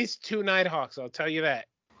 There's at least 2 Nighthawks, I'll tell you that.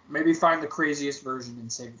 Maybe find the craziest version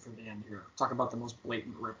and save it for the end here. Talk about the most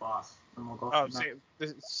blatant ripoff, and we'll go from there.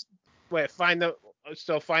 Find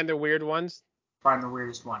the weird ones? Find the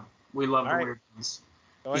weirdest one. We love the weird ones.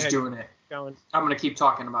 He's doing it. Going. I'm going to keep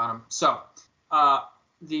talking about him. So,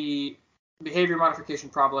 the behavior modification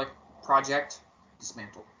project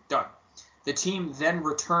dismantled. Done. The team then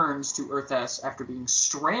returns to Earth S after being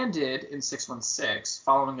stranded in 616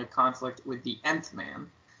 following a conflict with the Nth Man,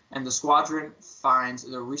 and the Squadron finds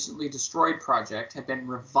the recently destroyed project had been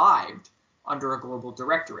revived under a global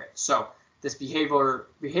directorate. So this behavior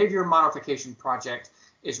modification project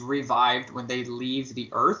is revived when they leave the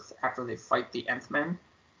Earth after they fight the Nth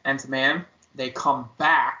Man. They come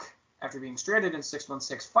back after being stranded in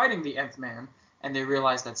 616 fighting the Nth Man, and they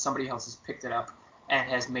realize that somebody else has picked it up and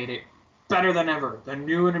has made it better than ever. The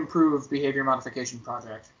new and improved behavior modification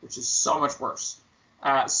project, which is so much worse.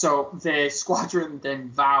 So the Squadron then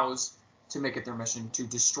vows to make it their mission to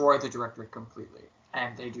destroy the directorate completely,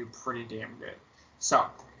 and they do pretty damn good. So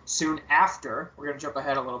soon after, we're going to jump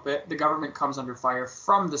ahead a little bit, the government comes under fire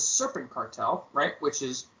from the Serpent Cartel, right, which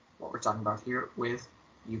is what we're talking about here with,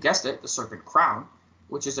 you guessed it, the Serpent Crown,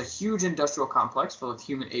 which is a huge industrial complex full of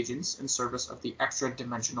human agents in service of the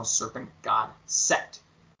extra-dimensional serpent god Set.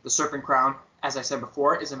 The Serpent Crown, as I said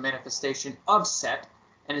before, is a manifestation of Set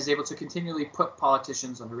and is able to continually put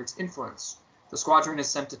politicians under its influence. The Squadron is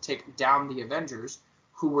sent to take down the Avengers,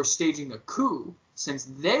 who were staging a coup since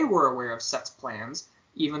they were aware of Set's plans,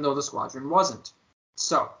 even though the Squadron wasn't.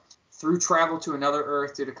 So, through travel to another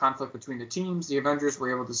Earth due to conflict between the teams, the Avengers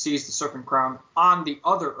were able to seize the Serpent Crown on the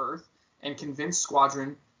other Earth and convince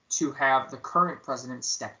Squadron to have the current president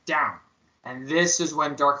step down. And this is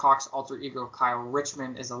when Darkhawk's alter ego Kyle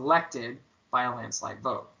Richmond is elected by a landslide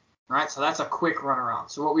vote. All right, so that's a quick run around.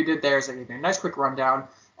 So what we did there is I gave you a nice quick rundown,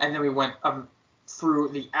 and then we went through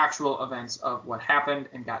the actual events of what happened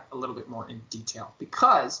and got a little bit more in detail,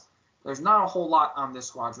 because there's not a whole lot on this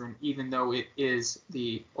Squadron, even though it is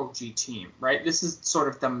the OG team, right? This is sort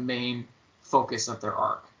of the main focus of their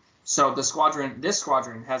arc. So this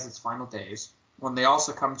Squadron has its final days when they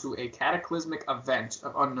also come to a cataclysmic event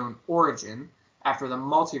of unknown origin after the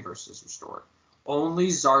multiverse is restored. Only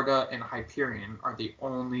Zarda and Hyperion are the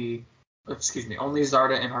only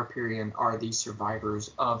Zarda and Hyperion are the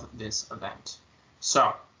survivors of this event.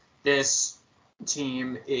 So this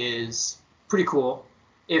team is pretty cool,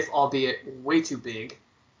 if albeit way too big.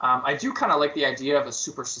 I do kind of like the idea of a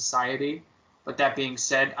super society, but that being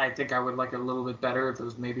said, I think I would like it a little bit better if it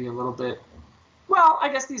was maybe a little bit. Well, I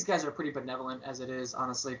guess these guys are pretty benevolent as it is,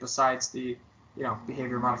 honestly, besides the,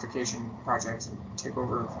 behavior modification project and take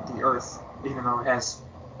over the Earth, even though it has,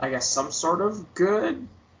 I guess, some sort of good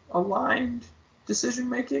aligned decision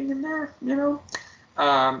making in there,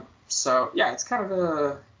 So yeah, it's kind of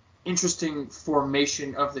a interesting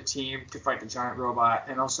formation of the team to fight the giant robot,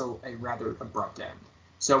 and also a rather abrupt end.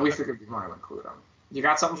 So we figured we'd want to include them. You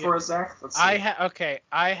got something for us, Zach? Let's see.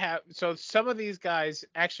 I have. So some of these guys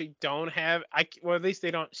actually don't have. Well, at least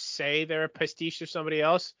they don't say they're a pastiche of somebody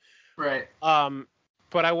else. Right.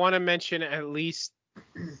 But I want to mention at least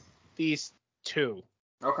these two.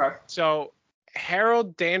 Okay. So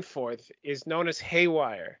Harold Danforth is known as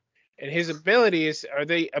Haywire, and his abilities are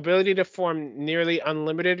the ability to form nearly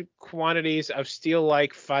unlimited quantities of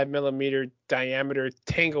steel-like 5mm diameter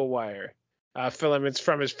tangle wire filaments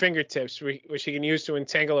from his fingertips, which he can use to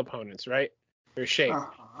entangle opponents, right? Or shape.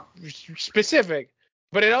 Specific.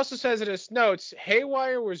 But it also says in his notes,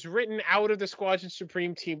 Haywire was written out of the Squadron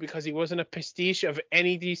Supreme team because he wasn't a pastiche of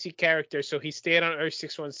any DC character, so he stayed on Earth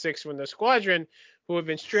 616 when the Squadron, who had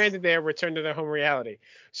been stranded there, returned to their home reality.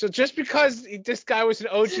 So just because this guy was an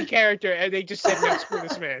OG character, and they just said, no, screw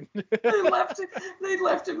this man. They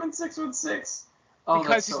left him in 616. Oh,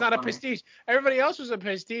 because he's not funny. A pastiche. Everybody else was a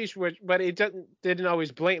pastiche, but it didn't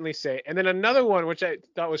always blatantly say. And then another one, which I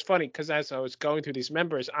thought was funny, because as I was going through these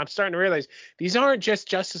members, I'm starting to realize these aren't just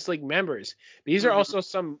Justice League members. These are also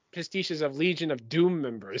some pastiches of Legion of Doom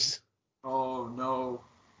members. Oh, no.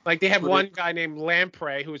 Like, they have one guy named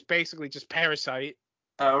Lamprey, who is basically just Parasite.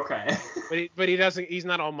 Oh, okay. but he's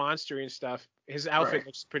not all monstery and stuff. His outfit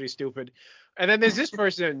looks pretty stupid. And then there's this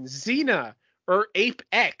person, Xena, or Ape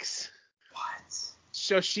X. What?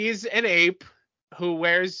 So she's an ape who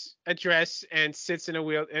wears a dress and sits in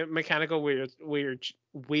a mechanical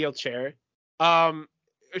wheelchair.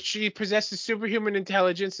 She possesses superhuman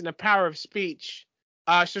intelligence and the power of speech.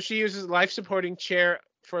 So she uses life-supporting chair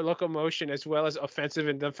for locomotion as well as offensive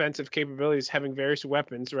and defensive capabilities, having various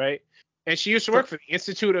weapons, right? And she used to work for the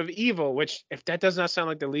Institute of Evil, which, if that does not sound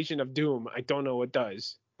like the Legion of Doom, I don't know what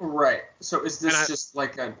does. Right. So is this just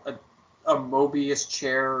like a Mobius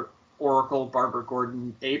chair Oracle Barbara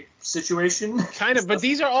Gordon ape situation? Kind of, but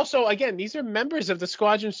these are also, again, these are members of the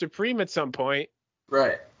Squadron Supreme at some point.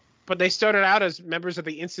 Right. But they started out as members of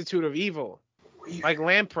the Institute of Evil. Weird. Like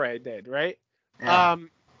Lamprey did, right? Yeah.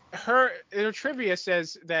 Her trivia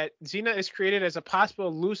says that Xena is created as a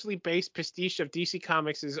possible loosely based pastiche of DC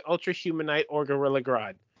Comics' Ultra Humanite or Gorilla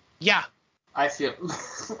Grodd. Yeah. I feel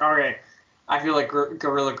okay. I feel like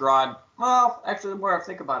Gorilla Grodd. Well, actually, the more I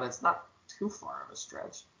think about it, it's not too far of a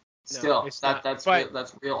stretch. Still, no, that's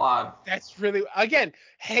real odd. That's really, again,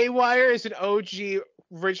 Haywire is an OG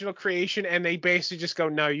original creation, and they basically just go,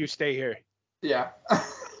 no, you stay here. Yeah.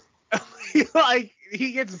 Like,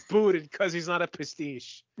 he gets booted because he's not a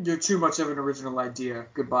pastiche. You're too much of an original idea.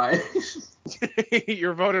 Goodbye.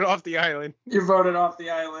 You're voted off the island. You're voted off the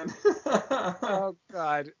island. Oh,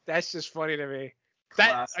 God. That's just funny to me.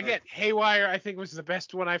 Classic. That, again, Haywire, I think, was the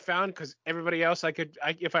best one I found, because everybody else,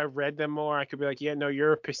 if I read them more, I could be like, yeah, no,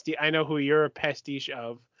 you're a pastiche. I know who you're a pastiche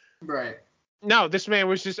of. Right. No, this man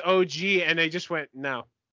was just OG, and they just went, no.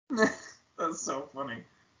 That's so funny.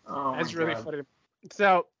 Oh, that's really funny.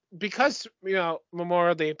 So, because,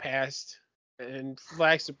 Memorial Day passed and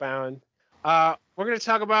flags abound, we're going to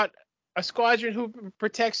talk about a squadron who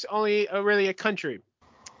protects only really a country.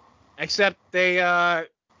 Except they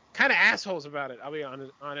kind of assholes about it, I'll be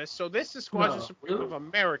honest. So this is Squadron Supreme of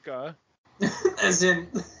America. As in...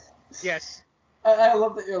 Yes. I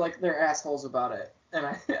love that you're like, they're assholes about it. And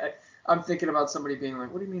I'm thinking about somebody being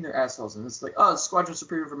like, what do you mean they're assholes? And it's like, oh, it's Squadron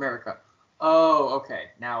Supreme of America. Oh, okay.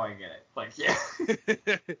 Now I get it. Like, yeah.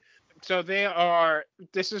 So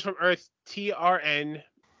this is from Earth TRN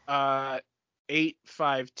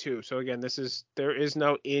 852. So again, there is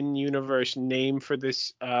no in-universe name for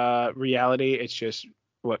this reality. It's just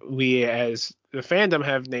what we as the fandom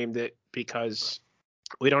have named it because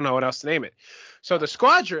we don't know what else to name it. So the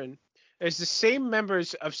squadron is the same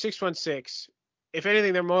members of 616. If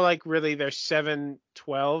anything, they're more like really their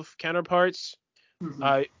 712 counterparts.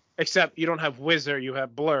 Mm-hmm. Except you don't have Whizzer, you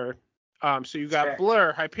have Blur. So you got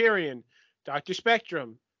Blur, Hyperion, Dr.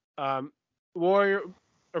 Spectrum, Warrior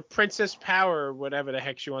or Princess Power, or whatever the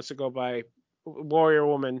heck she wants to go by, Warrior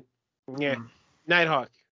Woman. Yeah. Nighthawk.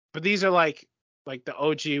 But these are like the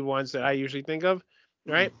OG ones that I usually think of,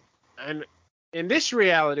 right? Mm-hmm. And in this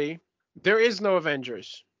reality, there is no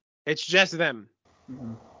Avengers. It's just them.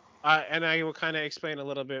 Mm-hmm. And I will kind of explain a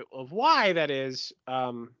little bit of why that is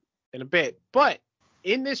in a bit. But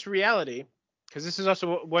in this reality, because this is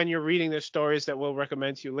also when you're reading the stories that we'll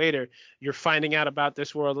recommend to you later, you're finding out about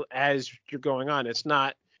this world as you're going on. It's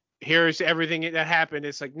not, here's everything that happened.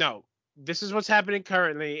 It's like, no, this is what's happening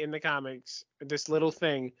currently in the comics, this little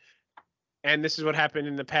thing. And this is what happened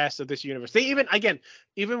in the past of this universe. They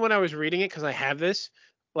even when I was reading it, because I have this,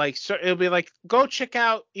 like, so it'll be like, go check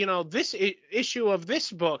out, this issue of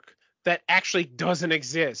this book that actually doesn't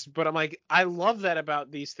exist. But I'm like, I love that about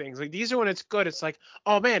these things. Like, these are when it's good. It's like,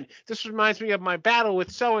 oh man, this reminds me of my battle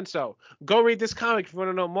with so and so. Go read this comic if you want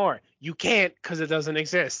to know more. You can't because it doesn't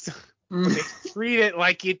exist. But they treat it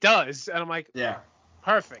like it does, and I'm like, yeah,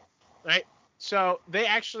 perfect, right? So they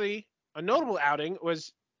actually, a notable outing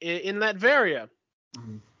was in Latveria.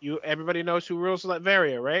 Mm-hmm. Everybody knows who rules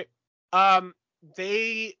Latveria, right?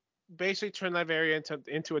 They basically turned Latveria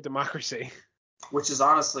into a democracy, which is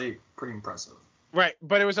honestly pretty impressive. Right,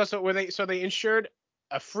 but it was also where they ensured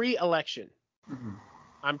a free election. Mm-hmm.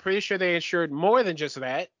 I'm pretty sure they ensured more than just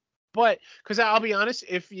that, but because I'll be honest,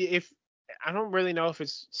 if I don't really know if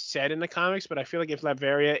it's said in the comics, but I feel like if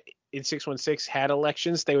Latveria in 616 had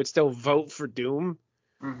elections, they would still vote for Doom.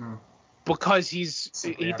 Mm-hmm. Because he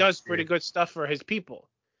does pretty good stuff for his people.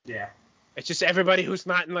 Yeah. It's just everybody who's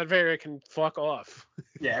not in Latveria can fuck off.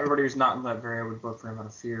 Yeah, everybody who's not in Latveria would vote for him out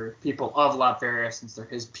of fear. People of Latveria, since they're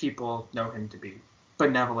his people, know him to be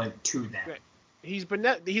benevolent to them. He's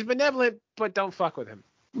benevolent, but don't fuck with him.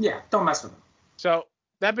 Yeah, don't mess with him. So,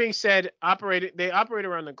 that being said, they operate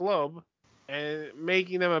around the globe, and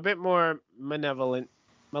making them a bit more malevolent.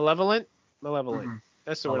 Mm-hmm.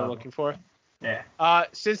 That's the word I'm looking for. Yeah.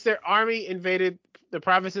 Since their army invaded the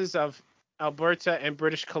provinces of Alberta and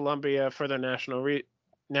British Columbia for their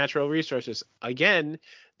natural resources. Again,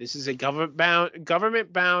 this is a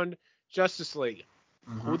government-bound Justice League.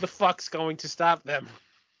 Mm-hmm. Who the fuck's going to stop them?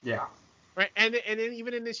 Yeah. Right, and then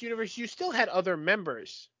even in this universe, you still had other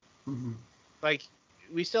members. Mm-hmm. Like,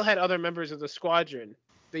 we still had other members of the Squadron.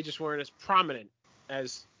 They just weren't as prominent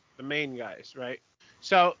as the main guys, right?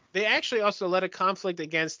 So they actually also led a conflict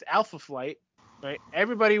against Alpha Flight, right?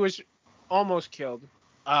 Everybody was almost killed.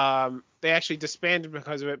 They actually disbanded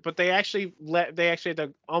because of it, but they actually had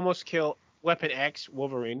to almost kill Weapon X,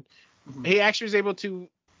 Wolverine. Mm-hmm. He actually was able to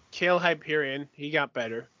kill Hyperion. He got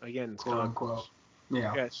better. Again, it's quote unquote.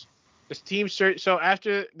 Yeah. Yes. This team searched. So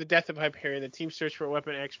after the death of Hyperion, the team searched for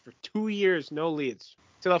Weapon X for 2 years, no leads.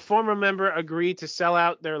 Till a former member agreed to sell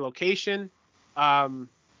out their location, and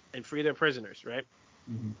free their prisoners. Right.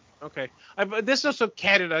 Mm-hmm. Okay. But this also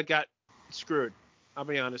Canada got screwed. I'll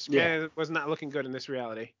be honest. Yeah. Canada was not looking good in this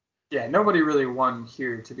reality. Yeah, nobody really won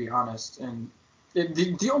here, to be honest. And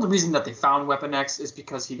the only reason that they found Weapon X is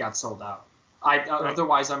because he got sold out. Right.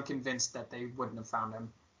 Otherwise, I'm convinced that they wouldn't have found him.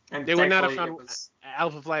 And they would not have found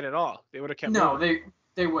Alpha Flight at all. They would have kept going.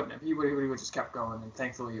 They wouldn't have. He would have just kept going. And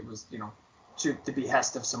thankfully, it was, to the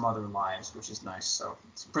behest of some other lives, which is nice. So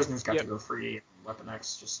prisoners got to go free. And Weapon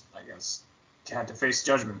X just, I guess, had to face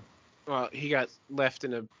judgment. Well, he got left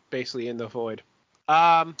basically in the void.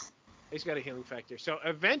 He's got a healing factor. So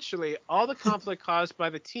eventually, all the conflict caused by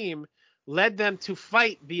the team led them to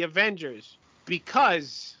fight the Avengers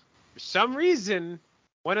because, for some reason,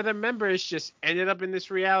 one of the members just ended up in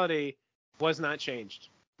this reality, was not changed.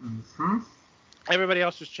 Mm-hmm. Everybody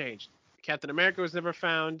else was changed. Captain America was never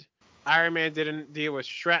found. Iron Man didn't deal with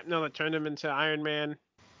shrapnel that turned him into Iron Man.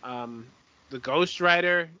 The Ghost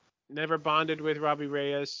Rider never bonded with Robbie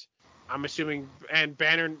Reyes. I'm assuming, and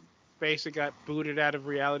Banner basically got booted out of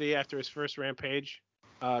reality after his first rampage.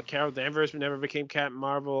 Carol Danvers never became Captain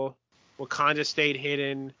Marvel. Wakanda stayed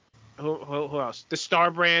hidden. Who else? The Star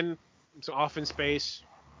Brand is off in space.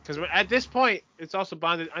 Because at this point, it's also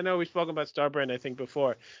bonded. I know we've spoken about Star Brand, I think,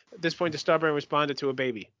 before. At this point, the Star Brand was bonded to a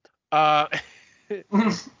baby.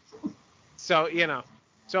 So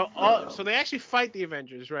they actually fight the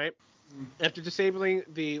Avengers, right? After disabling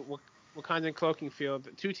the Wakandan cloaking field,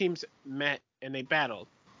 the two teams met and they battled.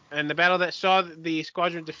 And the battle that saw the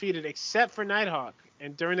Squadron defeated, except for Nighthawk.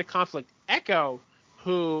 And during the conflict, Echo,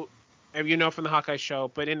 who, you know from the Hawkeye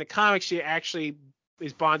show, but in the comics, she actually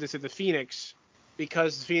is bonded to the Phoenix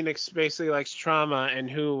because Phoenix basically likes trauma, and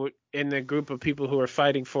who, in the group of people who were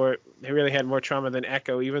fighting for it, they really had more trauma than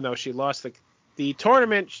Echo, even though she lost the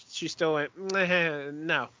tournament. She still went,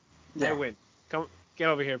 no, yeah. I win. Come, get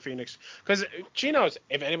over here, Phoenix. Because she knows,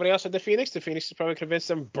 if anybody else had the Phoenix is probably convinced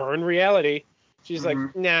them burn reality. She's like,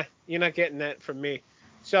 nah, you're not getting that from me.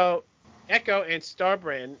 So Echo and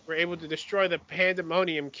Starbrand were able to destroy the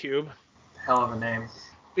Pandemonium Cube. Hell of a name.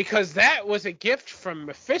 Because that was a gift from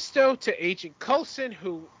Mephisto to Agent Coulson,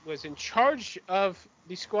 who was in charge of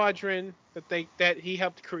the squadron that he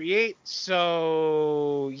helped create.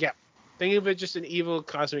 So, yeah. Think of it just an evil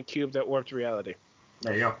cosmic cube that warped reality.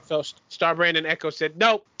 There you go. So Starbrand and Echo said,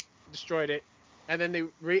 nope, destroyed it. And then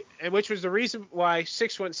which was the reason why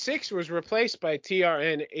 616 was replaced by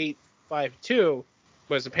TRN-852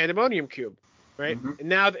 was the Pandemonium Cube, right?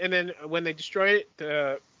 Mm-hmm. And then when they destroyed it,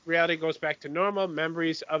 the reality goes back to normal.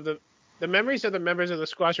 Memories of the members of the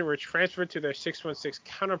squadron were transferred to their 616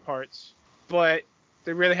 counterparts, but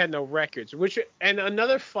they really had no records. And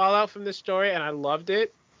another fallout from this story, and I loved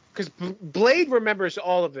it, because Blade remembers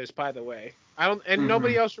all of this, by the way.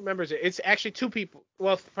 Nobody else remembers it. It's actually two people.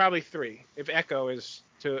 Well, probably three. If Echo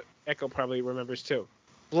probably remembers too.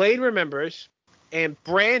 Blade remembers, and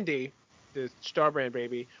Brandy, the Starbrand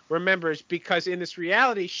baby, remembers, because in this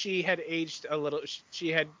reality she had aged a little. She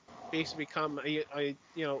had basically become I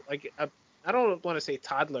don't want to say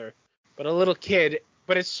toddler, but a little kid.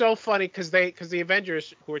 But it's so funny because the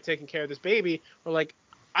Avengers who were taking care of this baby were like,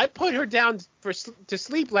 I put her down to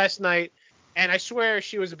sleep last night, and I swear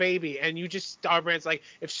she was a baby. And Starbrand's like,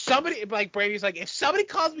 Brady's like, if somebody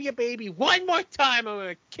calls me a baby one more time, I'm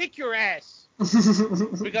gonna kick your ass.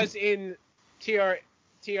 Because in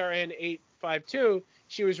TRN-852,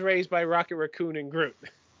 she was raised by Rocket Raccoon and Groot,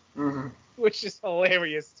 which is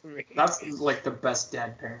hilarious to me. That's like the best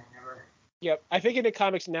dad pairing ever. Yep, I think in the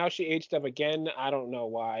comics now she aged up again. I don't know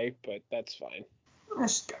why, but that's fine.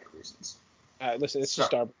 She's got reasons. Listen, it's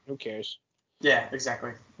just Starbrand. Who cares? Yeah,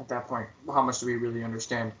 exactly. At that point, how much do we really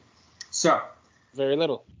understand? So, very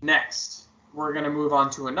little. Next, we're going to move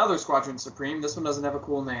on to another Squadron Supreme. This one doesn't have a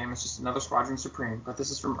cool name. It's just another Squadron Supreme, but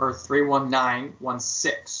this is from Earth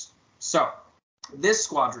 31916. So, this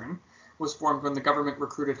squadron was formed when the government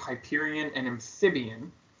recruited Hyperion and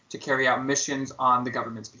Amphibian to carry out missions on the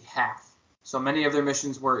government's behalf. So many of their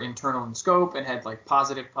missions were internal in scope and had like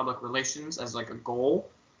positive public relations as like a goal,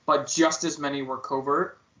 but just as many were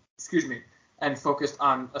covert, and focused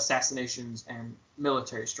on assassinations and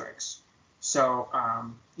military strikes. So,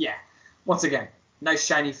 once again, nice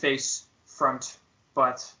shiny face front,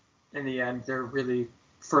 but in the end, they're really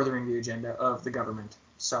furthering the agenda of the government.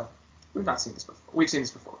 So, we've seen this before with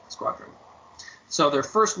the Squadron. So, their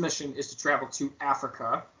first mission is to travel to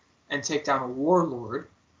Africa and take down a warlord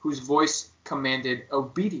whose voice commanded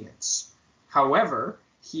obedience. However,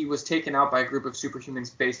 he was taken out by a group of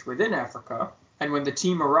superhumans based within Africa, and when the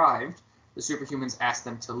team arrived, the superhumans asked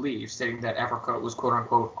them to leave, stating that Africa was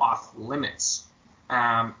quote-unquote off limits.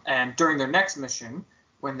 And during their next mission,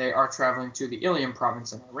 when they are traveling to the Ilium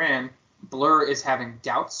province in Iran, Blur is having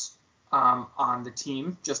doubts on the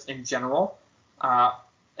team, just in general,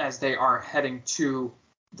 as they are heading to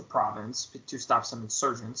the province to stop some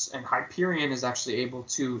insurgents. And Hyperion is actually able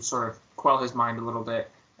to sort of quell his mind a little bit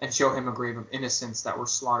and show him a grave of innocents that were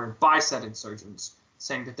slaughtered by said insurgents,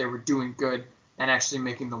 saying that they were doing good and actually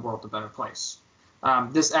making the world a better place.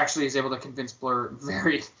 This actually is able to convince Blur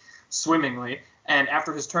very swimmingly, and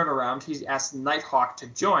after his turnaround, he asks Nighthawk to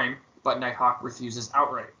join, but Nighthawk refuses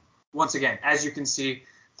outright. Once again, as you can see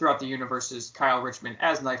throughout the universes, Kyle Richmond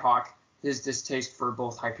as Nighthawk, his distaste for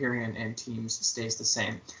both Hyperion and teams stays the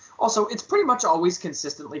same. Also, it's pretty much always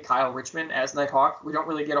consistently Kyle Richmond as Nighthawk. We don't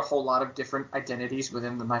really get a whole lot of different identities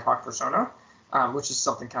within the Nighthawk persona, which is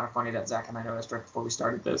something kind of funny that Zach and I noticed right before we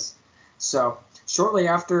started this. So, shortly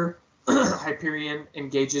after, Hyperion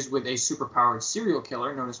engages with a superpowered serial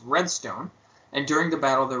killer known as Redstone, and during the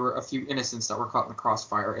battle there were a few innocents that were caught in the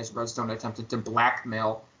crossfire as Redstone attempted to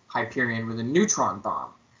blackmail Hyperion with a neutron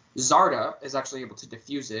bomb. Zarda is actually able to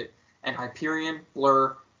defuse it, and Hyperion,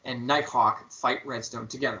 Blur, and Nighthawk fight Redstone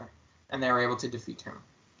together, and they are able to defeat him.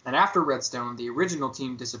 And after Redstone, the original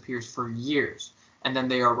team disappears for years, and then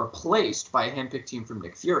they are replaced by a handpicked team from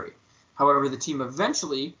Nick Fury. However, the team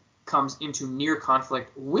eventually comes into near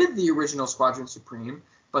conflict with the original Squadron Supreme,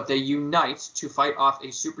 but they unite to fight off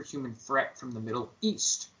a superhuman threat from the Middle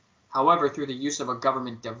East. However, through the use of a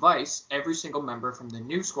government device, every single member from the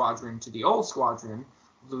new squadron to the old squadron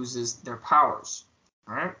loses their powers.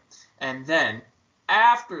 All right? And then,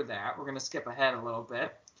 after that, we're going to skip ahead a little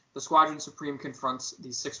bit. The Squadron Supreme confronts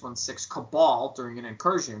the 616 Cabal during an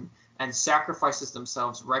incursion and sacrifices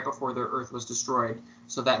themselves right before their Earth was destroyed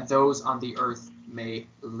so that those on the Earth may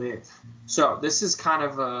live. So this is kind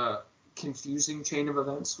of a confusing chain of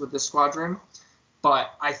events with this squadron,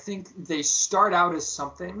 but I think they start out as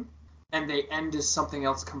something and they end as something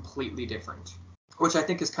else completely different, which I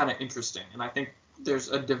think is kind of interesting. And I think there's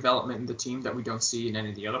a development in the team that we don't see in any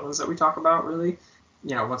of the other ones that we talk about, really.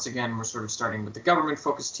 once again, we're sort of starting with the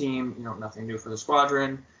government-focused team, nothing new for the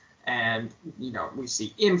squadron. And, we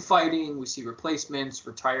see infighting, we see replacements,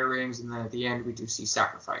 retirings, and then at the end we do see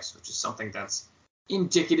sacrifice, which is something that's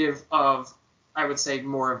indicative of, I would say,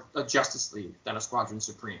 more of a Justice League than a Squadron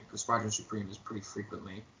Supreme, because Squadron Supreme is pretty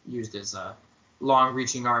frequently used as a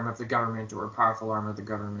long-reaching arm of the government or a powerful arm of the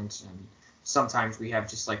government, and sometimes we have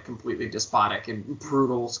just like completely despotic and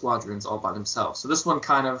brutal squadrons all by themselves. So this one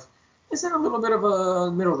kind of is in a little bit of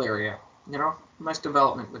a middle area, nice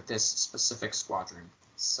development with this specific squadron.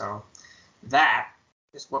 So that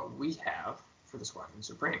is what we have for the Squadron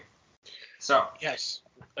Supreme. So yes,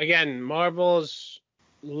 again, Marvel's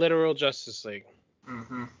literal Justice League.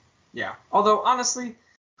 Mm-hmm. Yeah. Although honestly,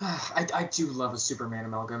 I do love a Superman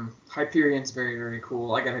amalgam. Hyperion's very, very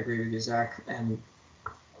cool. I gotta agree with you, Zach. And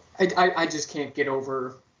I just can't get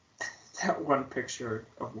over that one picture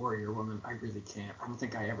of Warrior Woman. I really can't. I don't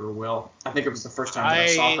think I ever will. I think it was the first time that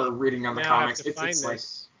I saw her reading on the comics. It's like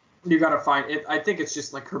you gotta find it. I think it's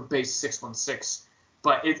just like her base 616,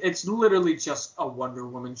 but it's literally just a Wonder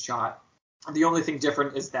Woman shot. The only thing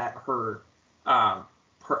different is that her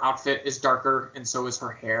outfit is darker, and so is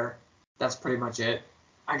her hair. That's pretty much it.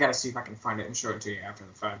 I gotta see if I can find it and show it to you after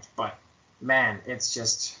the fact. But man, it's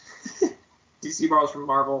just DC borrows from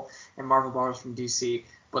Marvel, and Marvel borrows from DC.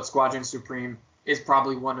 But Squadron Supreme is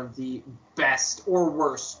probably one of the best or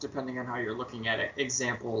worst, depending on how you're looking at it,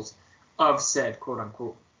 examples of said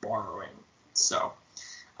quote-unquote borrowing. So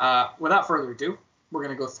without further ado, we're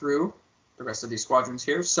going to go through the rest of these squadrons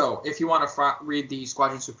here. So if you want to read the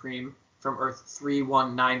Squadron Supreme from Earth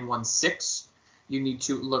 31916, you need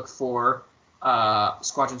to look for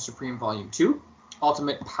Squadron Supreme Volume 2,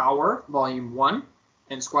 Ultimate Power Volume 1,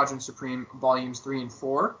 and Squadron Supreme Volumes 3 and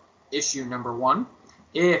 4, Issue Number 1.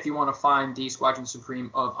 If you want to find the Squadron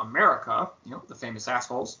Supreme of America, the famous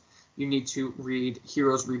assholes, you need to read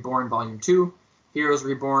Heroes Reborn Volume 2, Heroes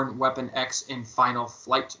Reborn Weapon X in Final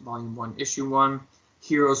Flight Volume 1, Issue 1,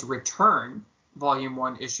 Heroes Return Volume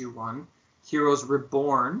 1, Issue 1, Heroes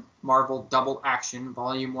Reborn Marvel Double Action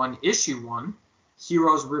Volume 1, Issue 1,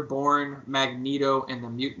 Heroes Reborn Magneto and the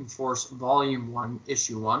Mutant Force Volume 1,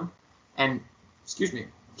 Issue 1, and,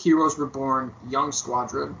 Heroes Reborn Young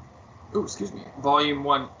Squadron, Volume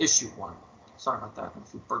 1, Issue 1. Sorry about that, a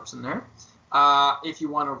few burps in there. If you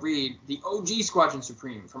want to read the OG Squadron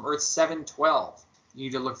Supreme from Earth 712, you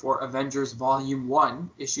need to look for Avengers Volume 1,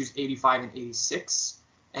 Issues 85 and 86,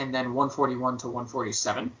 and then 141 to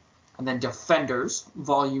 147. And then Defenders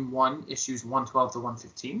Volume 1, Issues 112 to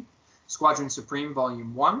 115. Squadron Supreme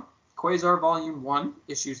Volume 1, Quasar Volume 1,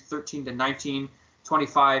 Issues 13 to 19,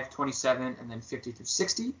 25, 27, and then 50 through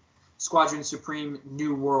 60. Squadron Supreme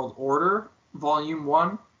New World Order Volume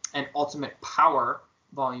 1, and Ultimate Power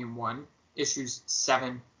Volume 1, Issues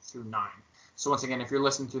 7 through 9. So once again, if you're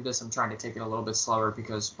listening to this, I'm trying to take it a little bit slower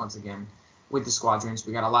because, once again, with the squadrons,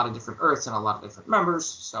 we got a lot of different Earths and a lot of different members,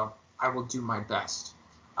 so I will do my best.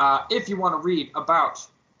 If you want to read about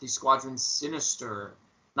the Squadron Sinister,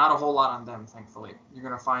 not a whole lot on them, thankfully. You're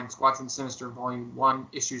going to find Squadron Sinister Volume 1,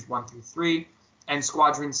 Issues 1 through 3, and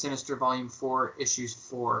Squadron Sinister Volume 4, Issues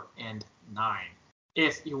 4 and 9.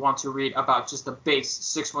 If you want to read about just the base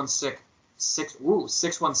 616,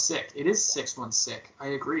 it is 616. I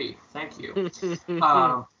agree. Thank you.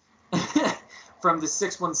 From the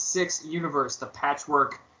 616 universe, the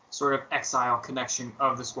patchwork sort of exile connection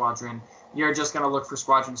of the squadron, you're just going to look for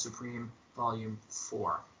Squadron Supreme Volume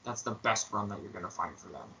 4. That's the best run that you're going to find for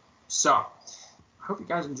them. So, I hope you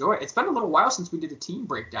guys enjoy it. It's been a little while since we did a team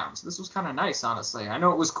breakdown, so this was kind of nice, honestly. I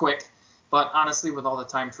know it was quick, but honestly, with all the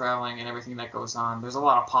time traveling and everything that goes on, there's a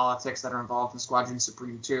lot of politics that are involved in Squadron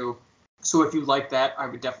Supreme 2. So if you like that, I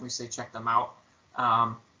would definitely say check them out.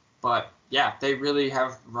 But yeah, they really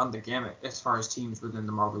have run the gamut as far as teams within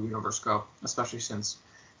the Marvel Universe go, especially since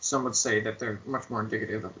some would say that they're much more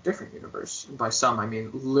indicative of a different universe. And by some, I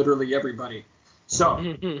mean literally everybody. So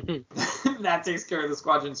that takes care of the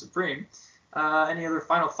Squadron Supreme. Any other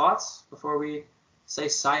final thoughts before we say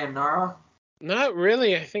sayonara? Not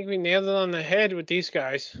really. I think we nailed it on the head with these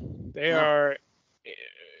guys. They are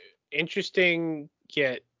interesting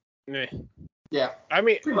yet meh. Yeah. I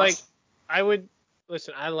mean, like, much. I would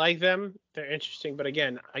listen. I like them. They're interesting, but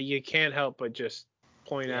again, you can't help but just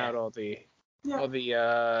point out all the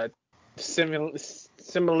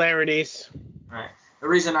similarities. Right. The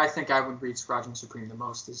reason I think I would read Squadron Supreme the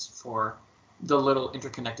most is for the little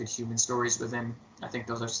interconnected human stories within. I think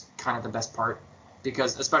those are kind of the best part,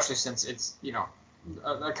 because especially since it's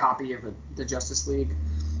a copy of the Justice League,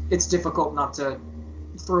 it's difficult not to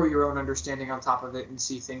throw your own understanding on top of it and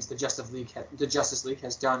see things the Justice League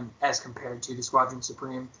has done as compared to the Squadron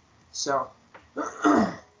Supreme. So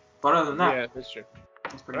But other than that, yeah, that's true.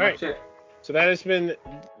 That's pretty much it. So that has been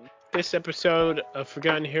this episode of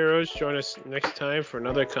Forgotten Heroes. Join us next time for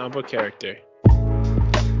another comic book character.